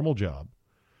had a normal job.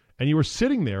 And you were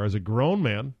sitting there as a grown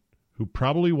man who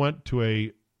probably went to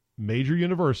a major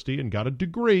university and got a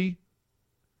degree,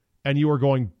 and you were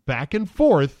going back and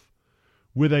forth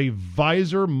with a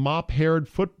visor, mop-haired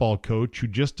football coach who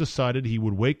just decided he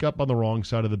would wake up on the wrong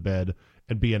side of the bed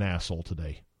and be an asshole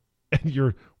today. And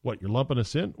you're lumping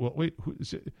us in? Well, wait, who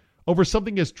is it? Over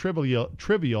something as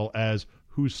trivial as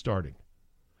who's starting.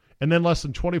 And then less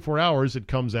than 24 hours, it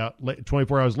comes out.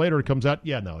 24 hours later, it comes out,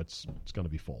 yeah, no, it's going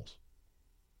to be false.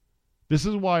 This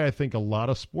is why I think a lot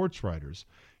of sports writers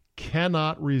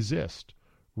cannot resist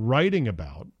writing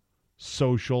about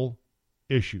social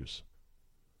issues.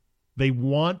 They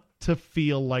want to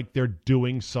feel like they're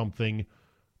doing something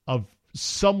of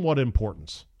somewhat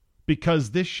importance.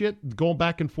 Because this shit, going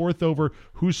back and forth over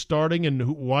who's starting and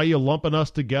why you lumping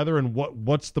us together and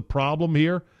what's the problem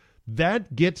here,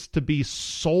 that gets to be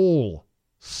soul-sucking,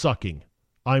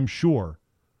 I'm sure,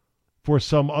 for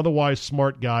some otherwise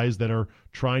smart guys that are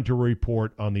trying to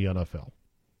report on the NFL.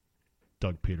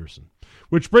 Doug Peterson.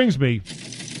 Which brings me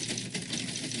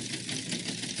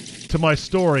to my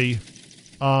story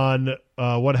on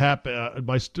what happened.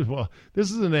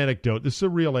 This is an anecdote. This is a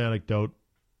real anecdote.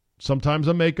 Sometimes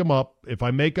I make them up. If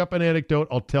I make up an anecdote,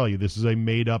 I'll tell you this is a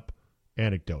made-up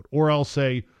anecdote. Or I'll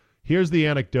say, here's the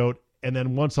anecdote, and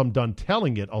then once I'm done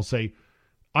telling it, I'll say,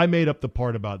 I made up the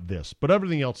part about this. But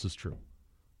everything else is true.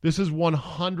 This is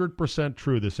 100%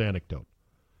 true, this anecdote.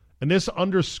 And this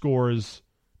underscores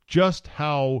just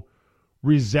how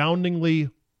resoundingly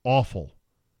awful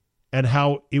and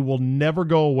how it will never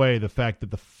go away, the fact that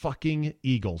the fucking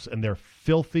Eagles and their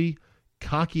filthy,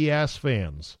 cocky-ass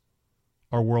fans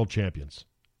are world champions.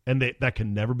 And that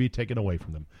can never be taken away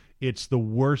from them. It's the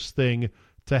worst thing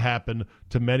to happen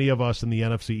to many of us in the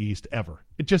NFC East ever.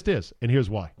 It just is. And here's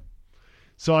why.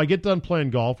 So I get done playing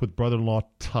golf with brother-in-law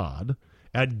Todd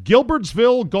at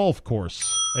Gilbertsville Golf Course,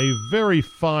 a very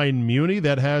fine muni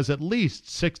that has at least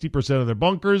 60% of their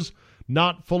bunkers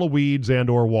not full of weeds and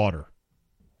or water.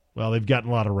 Well, they've gotten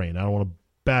a lot of rain. I don't want to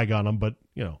bag on them, but,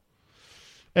 you know.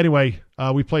 Anyway,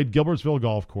 we played Gilbertsville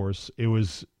Golf Course. It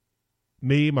was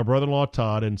me, my brother-in-law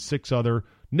Todd, and 6 other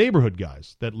neighborhood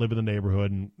guys that live in the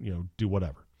neighborhood and, you know, do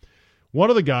whatever.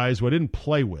 One of the guys who I didn't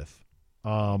play with,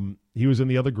 he was in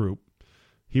the other group.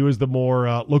 He was the more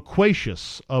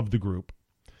loquacious of the group.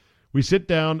 We sit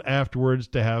down afterwards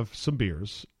to have some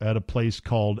beers at a place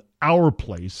called Our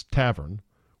Place Tavern,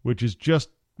 which is just,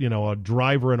 you know, a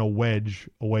driver and a wedge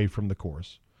away from the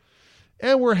course.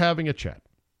 And we're having a chat.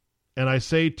 And I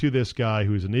say to this guy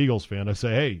who's an Eagles fan, I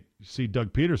say, hey, you see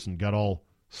Doug Peterson got all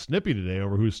snippy today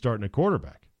over who's starting at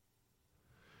quarterback.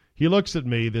 He looks at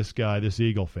me, this guy, this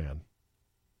Eagle fan,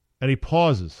 and he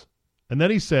pauses. And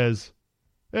then he says,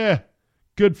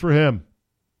 good for him.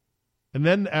 And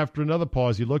then after another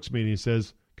pause, he looks at me and he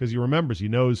says, because he remembers, he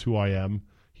knows who I am.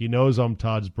 He knows I'm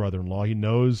Todd's brother-in-law. He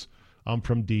knows I'm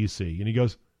from D.C. And he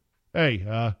goes,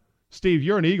 hey, Steve,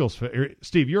 you're an Eagles fan.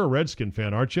 Steve, you're a Redskin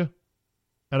fan, aren't you?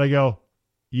 And I go,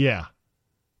 yeah.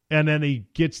 And then he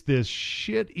gets this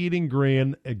shit-eating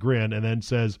grin and then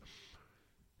says,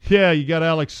 yeah, you got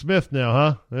Alex Smith now,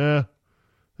 huh? Yeah.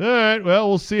 All right, well,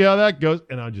 we'll see how that goes.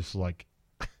 And I'm just like,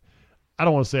 I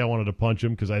don't want to say I wanted to punch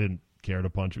him because I didn't care to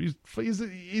punch him.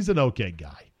 He's an okay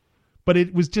guy. But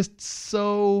it was just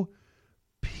so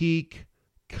peak,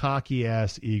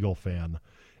 cocky-ass Eagle fan.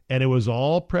 And it was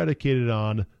all predicated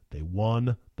on they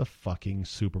won the fucking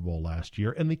Super Bowl last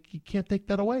year, and you can't take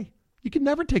that away. You can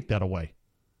never take that away.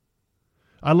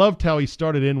 I loved how he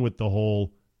started in with the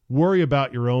whole worry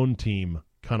about your own team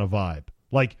kind of vibe.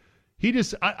 Like,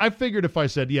 I figured if I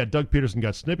said, yeah, Doug Peterson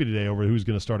got snippy today over who's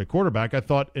going to start at quarterback, I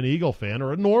thought an Eagle fan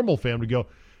or a normal fan would go,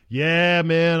 yeah,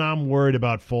 man, I'm worried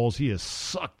about Foles. He has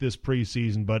sucked this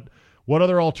preseason, but what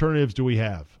other alternatives do we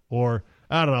have? Or,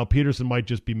 I don't know, Peterson might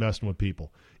just be messing with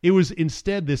people. It was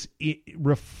instead this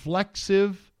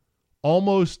reflexive,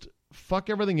 almost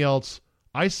fuck everything else.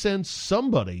 I sense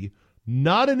somebody,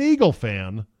 not an Eagle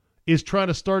fan, is trying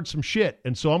to start some shit.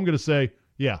 And so I'm going to say,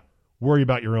 yeah, worry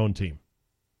about your own team.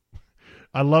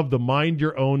 I love the mind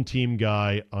your own team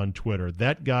guy on Twitter.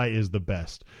 That guy is the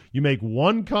best. You make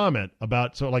one comment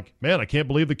about, so like, man, I can't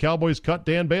believe the Cowboys cut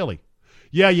Dan Bailey.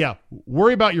 Yeah,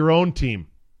 worry about your own team,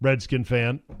 Redskin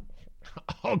fan.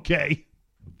 Okay,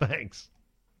 thanks.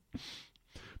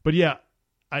 But yeah,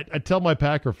 I tell my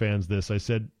Packer fans this. I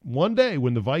said, one day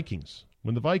when the Vikings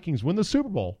win the Super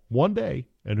Bowl, one day,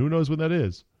 and who knows when that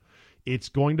is, it's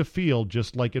going to feel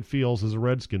just like it feels as a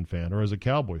Redskin fan or as a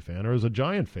Cowboy fan or as a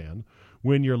Giant fan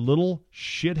when your little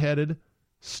shit-headed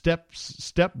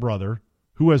step-brother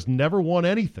who has never won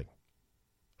anything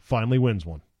finally wins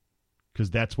one. Because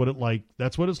that's what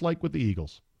it's like with the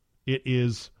Eagles.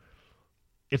 It's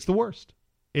the worst.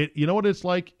 You know what it's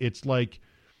like? It's like,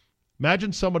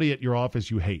 imagine somebody at your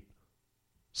office you hate.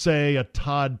 Say a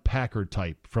Todd Packer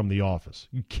type from The Office.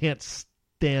 You can't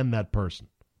stand that person.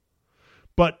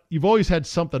 But you've always had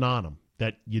something on him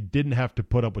that you didn't have to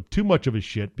put up with too much of his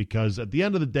shit because at the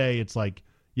end of the day, it's like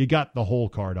you got the whole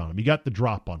card on him. You got the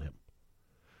drop on him.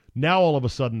 Now all of a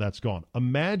sudden that's gone.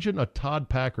 Imagine a Todd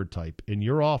Packer type in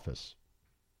your office.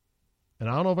 And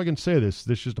I don't know if I can say this.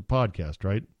 This is just a podcast,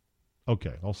 right?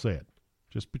 Okay, I'll say it.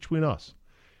 Just between us.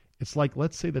 It's like,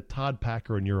 let's say the Todd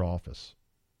Packer in your office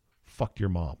fucked your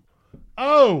mom.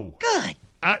 Oh! Good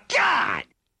God!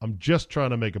 I'm just trying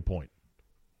to make a point.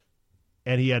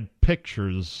 And he had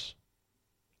pictures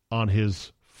on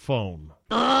his phone.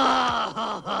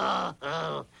 Now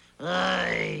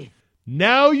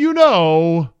you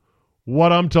know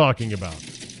what I'm talking about.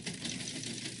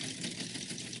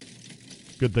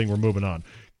 Good thing we're moving on.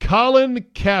 Colin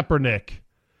Kaepernick.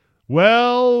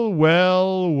 Well.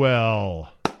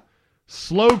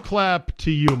 Slow clap to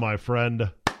you, my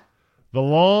friend. The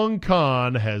long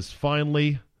con has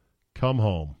finally come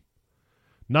home.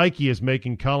 Nike is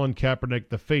making Colin Kaepernick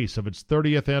the face of its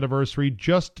 30th anniversary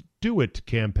Just Do It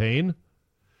campaign,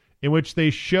 in which they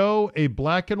show a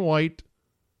black and white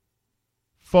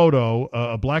photo,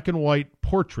 a black and white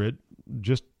portrait,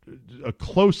 just a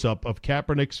close-up of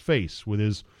Kaepernick's face with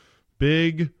his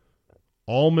big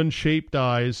almond-shaped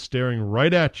eyes staring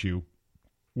right at you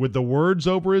with the words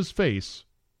over his face,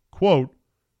 quote,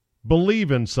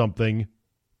 "Believe in something,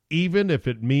 even if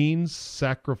it means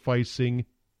sacrificing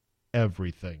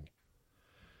everything."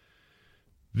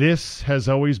 This has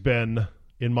always been,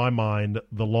 in my mind,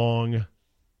 the long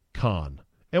con.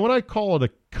 And when I call it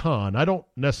a con, I don't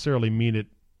necessarily mean it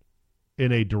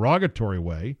in a derogatory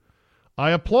way.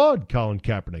 I applaud Colin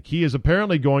Kaepernick. He is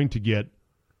apparently going to get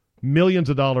millions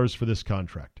of dollars for this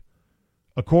contract.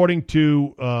 According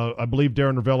to, I believe,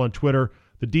 Darren Ravel on Twitter,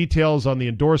 the details on the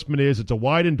endorsement is it's a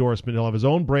wide endorsement. He'll have his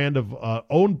own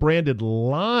branded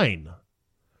line.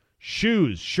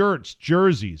 Shoes, shirts,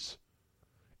 jerseys.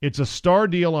 It's a star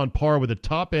deal on par with a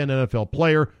top-end NFL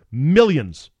player.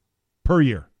 Millions per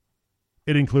year.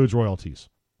 It includes royalties.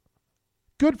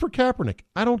 Good for Kaepernick.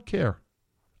 I don't care.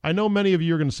 I know many of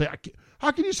you are going to say, how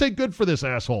can you say good for this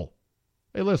asshole?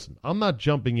 Hey, listen, I'm not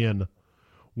jumping in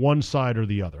one side or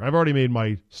the other. I've already made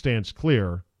my stance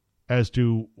clear as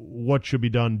to what should be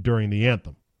done during the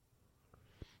anthem.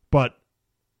 But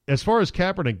as far as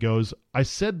Kaepernick goes, I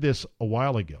said this a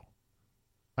while ago.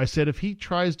 I said if he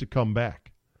tries to come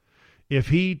back, if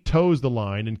he toes the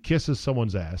line and kisses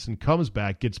someone's ass and comes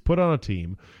back, gets put on a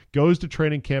team, goes to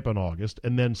training camp in August,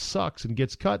 and then sucks and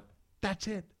gets cut, that's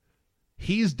it.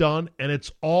 He's done, and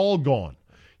it's all gone.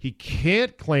 He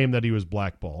can't claim that he was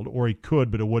blackballed, or he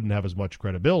could, but it wouldn't have as much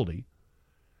credibility.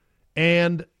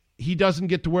 And he doesn't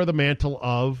get to wear the mantle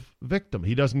of victim.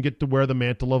 He doesn't get to wear the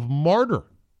mantle of martyr.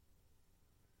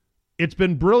 It's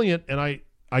been brilliant, and I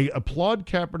applaud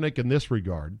Kaepernick in this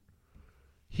regard.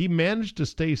 He managed to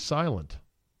stay silent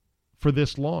for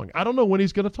this long. I don't know when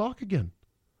he's going to talk again.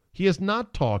 He has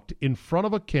not talked in front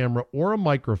of a camera or a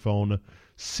microphone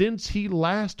since he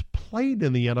last played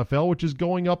in the NFL, which is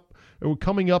coming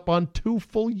up on 2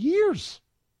 full years.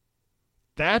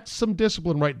 That's some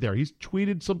discipline right there. He's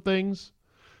tweeted some things.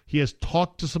 He has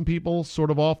talked to some people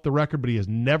sort of off the record, but he has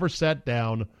never sat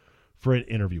down for an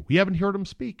interview. We haven't heard him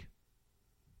speak.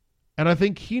 And I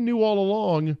think he knew all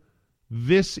along,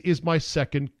 this is my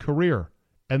second career.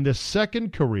 And this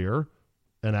second career,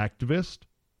 an activist,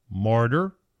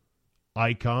 martyr,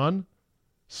 icon,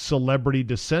 celebrity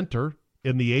dissenter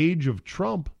in the age of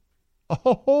Trump.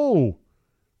 Oh,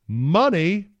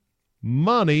 money,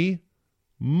 money,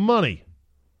 money.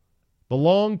 The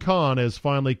long con has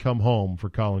finally come home for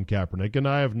Colin Kaepernick, and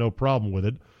I have no problem with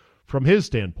it from his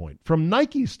standpoint. From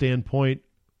Nike's standpoint,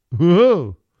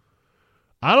 I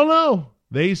don't know.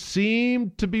 They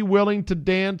seem to be willing to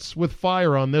dance with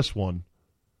fire on this one.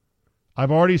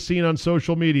 I've already seen on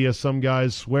social media some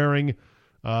guys swearing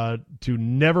to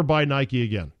never buy Nike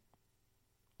again.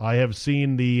 I have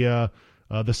seen the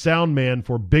sound man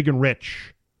for Big and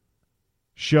Rich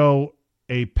show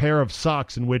a pair of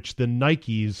socks in which the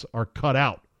Nikes are cut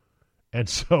out. And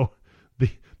so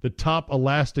the top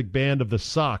elastic band of the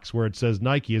socks where it says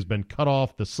Nike has been cut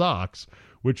off the socks,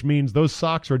 which means those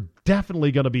socks are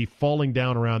definitely going to be falling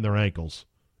down around their ankles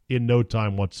in no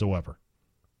time whatsoever.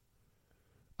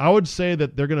 I would say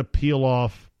that they're going to peel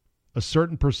off a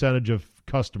certain percentage of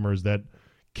customers that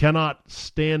cannot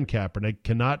stand Kaepernick,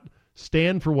 cannot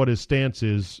stand for what his stance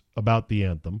is about the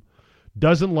anthem,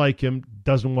 doesn't like him,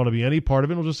 doesn't want to be any part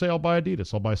of it, will just say, I'll buy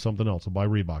Adidas, I'll buy something else, I'll buy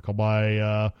Reebok, I'll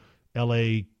buy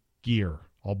LA Gear,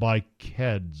 I'll buy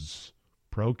Keds,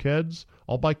 Pro Keds,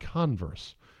 I'll buy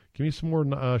Converse. Give me some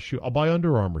more shoes. I'll buy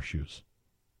Under Armour shoes.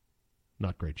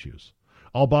 Not great shoes.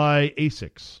 I'll buy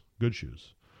Asics. Good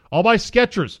shoes. I'll buy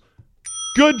Skechers.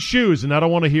 Good shoes. And I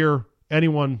don't want to hear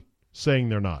anyone saying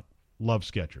they're not. Love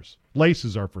Skechers.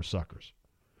 Laces are for suckers.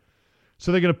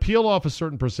 So they're going to peel off a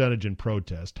certain percentage in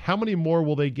protest. How many more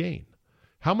will they gain?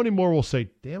 How many more will say,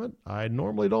 damn it, I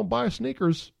normally don't buy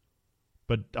sneakers,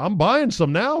 but I'm buying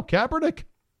some now. Kaepernick.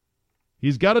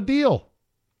 He's got a deal.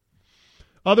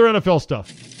 Other NFL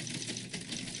stuff.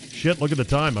 Shit, look at the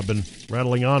time. I've been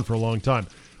rattling on for a long time.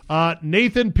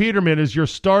 Nathan Peterman is your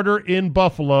starter in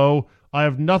Buffalo. I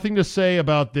have nothing to say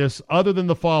about this other than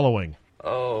the following.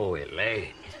 Oh,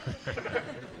 Elaine.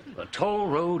 The toll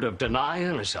road of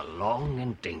denial is a long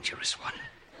and dangerous one.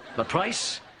 The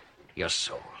price? Your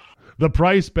soul. The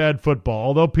price, bad football.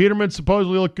 Although Peterman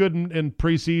supposedly looked good in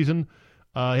preseason,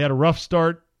 he had a rough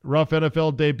start, rough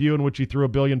NFL debut in which he threw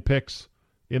 1 billion picks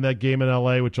in that game in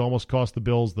L.A., which almost cost the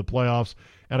Bills the playoffs.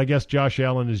 And I guess Josh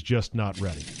Allen is just not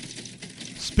ready.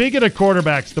 Speaking of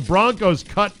quarterbacks, the Broncos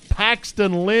cut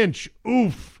Paxton Lynch.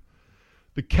 Oof.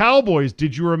 The Cowboys,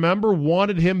 did you remember,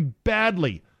 wanted him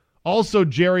badly. Also,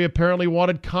 Jerry apparently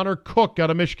wanted Connor Cook out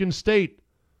of Michigan State.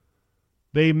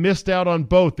 They missed out on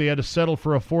both. They had to settle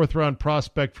for a 4th-round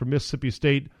prospect from Mississippi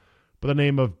State by the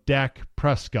name of Dak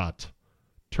Prescott.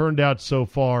 Turned out so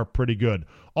far pretty good.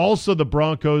 Also, the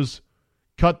Broncos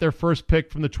cut their first pick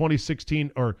from the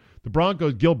 2016, or the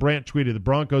Broncos, Gil Brandt tweeted, the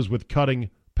Broncos with cutting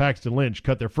Paxton Lynch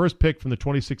cut their first pick from the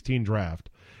 2016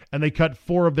 draft, and they cut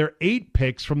 4 of their 8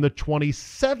 picks from the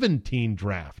 2017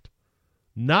 draft.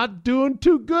 Not doing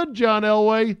too good, John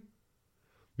Elway.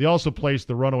 They also placed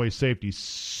the runaway safety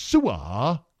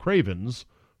Sua Cravens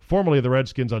formerly of the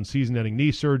Redskins, on season-ending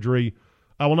knee surgery.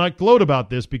 I will not gloat about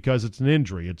this because it's an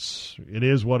injury. It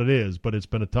is what it is, but it's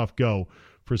been a tough go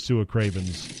for Sua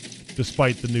Cravens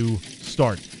despite the new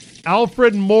start.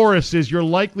 Alfred Morris is your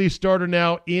likely starter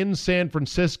now in San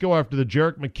Francisco after the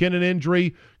Jerick McKinnon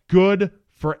injury. Good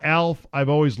for Alf. I've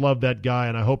always loved that guy,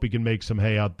 and I hope he can make some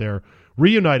hay out there.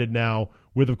 Reunited now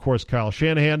with, of course, Kyle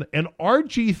Shanahan. And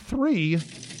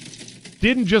RG3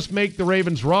 didn't just make the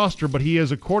Ravens roster, but he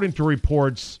is, according to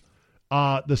reports,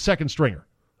 the second stringer,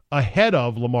 ahead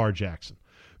of Lamar Jackson.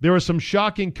 There were some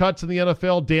shocking cuts in the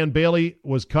NFL. Dan Bailey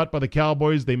was cut by the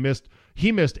Cowboys.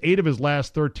 He missed 8 of his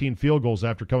last 13 field goals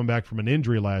after coming back from an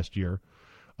injury last year.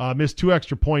 Missed 2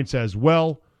 extra points as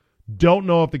well. Don't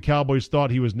know if the Cowboys thought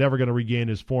he was never going to regain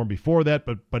his form before that,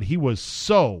 but he was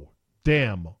so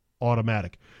damn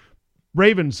automatic.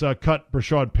 Ravens cut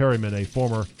Brashad Perryman, a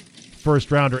former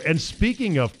first-rounder. And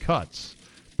speaking of cuts,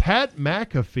 Pat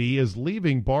McAfee is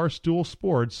leaving Barstool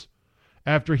Sports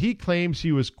after he claims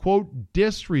he was, quote,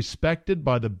 disrespected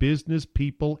by the business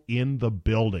people in the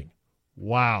building.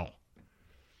 Wow.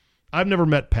 I've never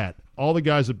met Pat. All the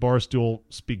guys at Barstool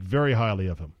speak very highly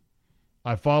of him.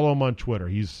 I follow him on Twitter.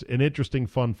 He's an interesting,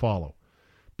 fun follow.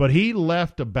 But he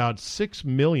left about $6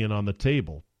 million on the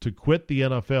table to quit the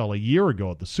NFL a year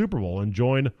ago at the Super Bowl and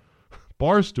join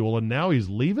Barstool, and now he's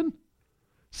leaving?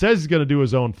 Says he's going to do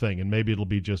his own thing, and maybe it'll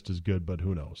be just as good, but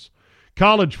who knows.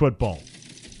 College football.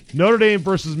 Notre Dame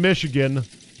versus Michigan.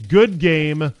 Good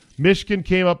game. Michigan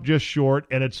came up just short,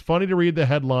 and it's funny to read the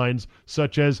headlines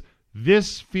such as,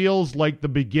 "This feels like the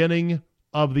beginning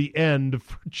of the end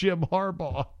for Jim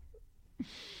Harbaugh."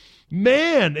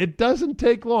 Man, it doesn't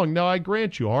take long. Now, I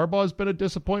grant you, Harbaugh's been a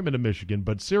disappointment in Michigan,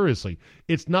 but seriously,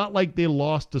 it's not like they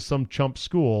lost to some chump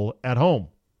school at home.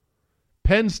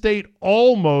 Penn State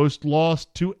almost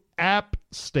lost to App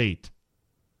State.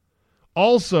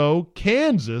 Also,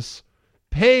 Kansas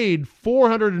paid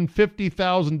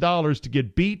 $450,000 to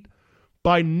get beat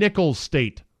by Nicholls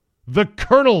State. The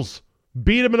Colonels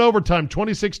beat them in overtime,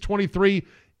 26-23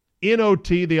 in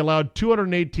OT. They allowed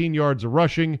 218 yards of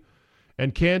rushing,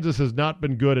 and Kansas has not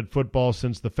been good at football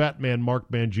since the fat man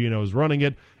Mark Mangino is running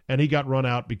it, and he got run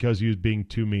out because he was being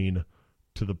too mean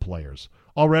to the players.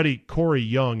 Already, Corey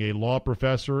Young, a law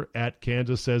professor at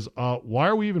Kansas, says, why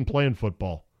are we even playing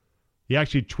football? He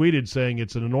actually tweeted saying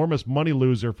it's an enormous money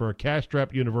loser for a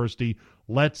cash-strapped university.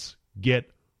 Let's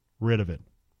get rid of it.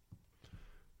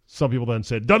 Some people then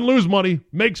said, doesn't lose money,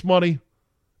 makes money.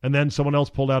 And then someone else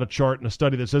pulled out a chart and a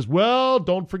study that says, well,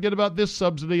 don't forget about this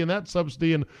subsidy and that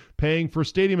subsidy and paying for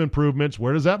stadium improvements.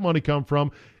 Where does that money come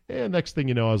from? And next thing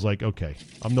you know, I was like, okay,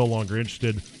 I'm no longer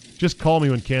interested. Just call me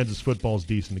when Kansas football is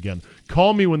decent again.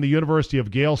 Call me when the University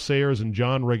of Gale Sayers and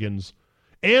John Riggins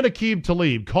and Aqib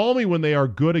Talib, call me when they are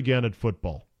good again at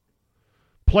football.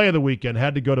 Play of the weekend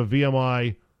had to go to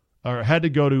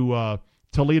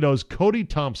Toledo's Cody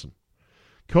Thompson.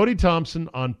 Cody Thompson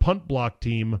on punt block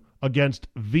team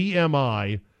against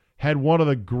VMI had one of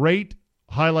the great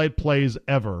highlight plays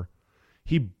ever.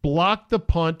 He blocked the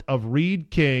punt of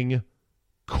Reed King,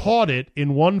 caught it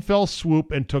in one fell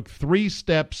swoop, and took 3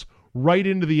 steps right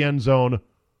into the end zone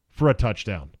for a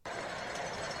touchdown.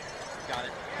 Got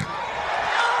it.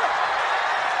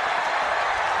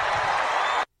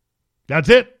 That's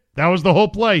it. That was the whole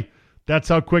play. That's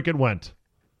how quick it went.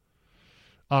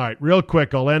 All right, real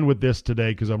quick, I'll end with this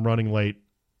today because I'm running late.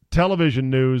 Television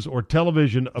news or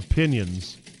television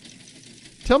opinions.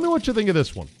 Tell me what you think of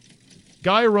this one.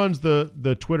 Guy who runs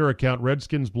the Twitter account,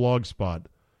 Redskins Blogspot,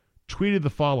 tweeted the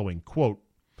following, quote,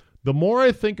 "The more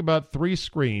I think about 3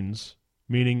 screens,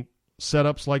 meaning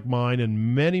setups like mine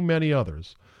and many, many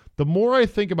others, the more I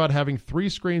think about having 3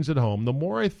 screens at home, the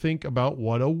more I think about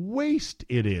what a waste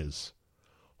it is.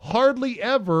 Hardly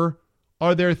ever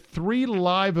are there 3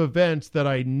 live events that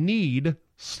I need/want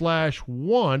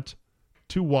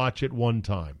to watch at one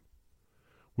time.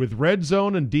 With Red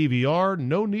Zone and DVR,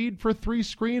 no need for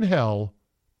 3-screen hell,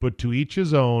 but to each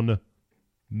his own.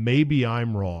 Maybe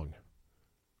I'm wrong."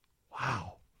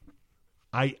 Wow.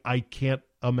 I can't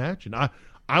imagine. I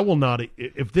will not,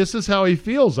 if this is how he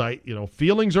feels,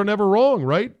 feelings are never wrong,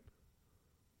 right?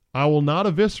 I will not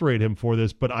eviscerate him for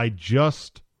this, but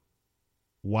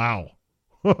wow.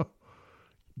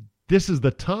 This is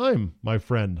the time, my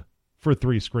friend, for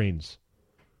 3 screens.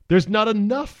 There's not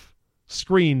enough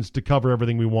screens to cover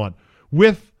everything we want.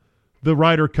 With the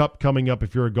Ryder Cup coming up,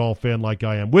 if you're a golf fan like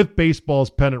I am, with baseball's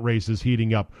pennant races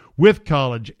heating up, with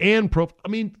college and pro. I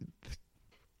mean,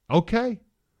 okay.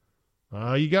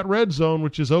 You got Red Zone,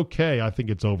 which is okay. I think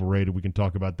it's overrated. We can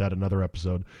talk about that another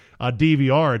episode.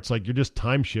 DVR, it's like you're just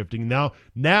time shifting.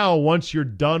 Now, once you're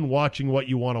done watching what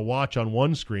you want to watch on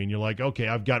one screen, you're like, okay,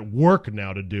 I've got work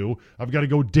now to do. I've got to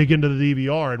go dig into the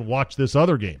DVR and watch this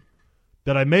other game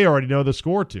that I may already know the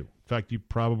score to. In fact, you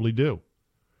probably do.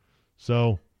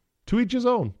 So, to each his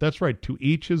own. That's right, to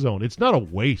each his own. It's not a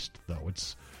waste, though.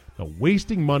 It's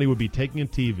wasting money would be taking a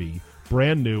TV,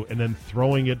 brand new, and then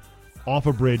throwing it off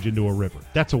a bridge into a river.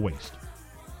 That's a waste.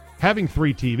 Having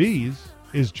 3 TVs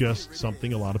is just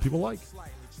something a lot of people like.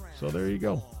 So there you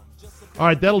go. All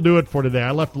right, that'll do it for today.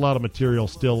 I left a lot of material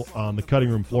still on the cutting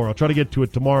room floor. I'll try to get to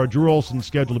it tomorrow. Drew Olson's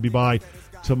scheduled to be by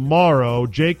tomorrow.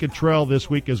 Jake Cottrell this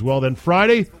week as well. Then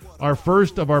Friday, our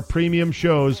first of our premium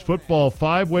shows, Football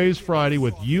 5 Ways Friday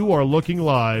with You Are Looking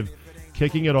Live,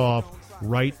 kicking it off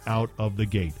right out of the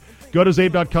gate. Go to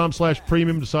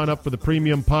zabe.com/premium to sign up for the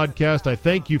premium podcast. I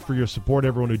thank you for your support,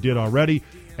 everyone who did already.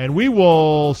 And we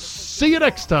will see you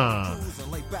next time.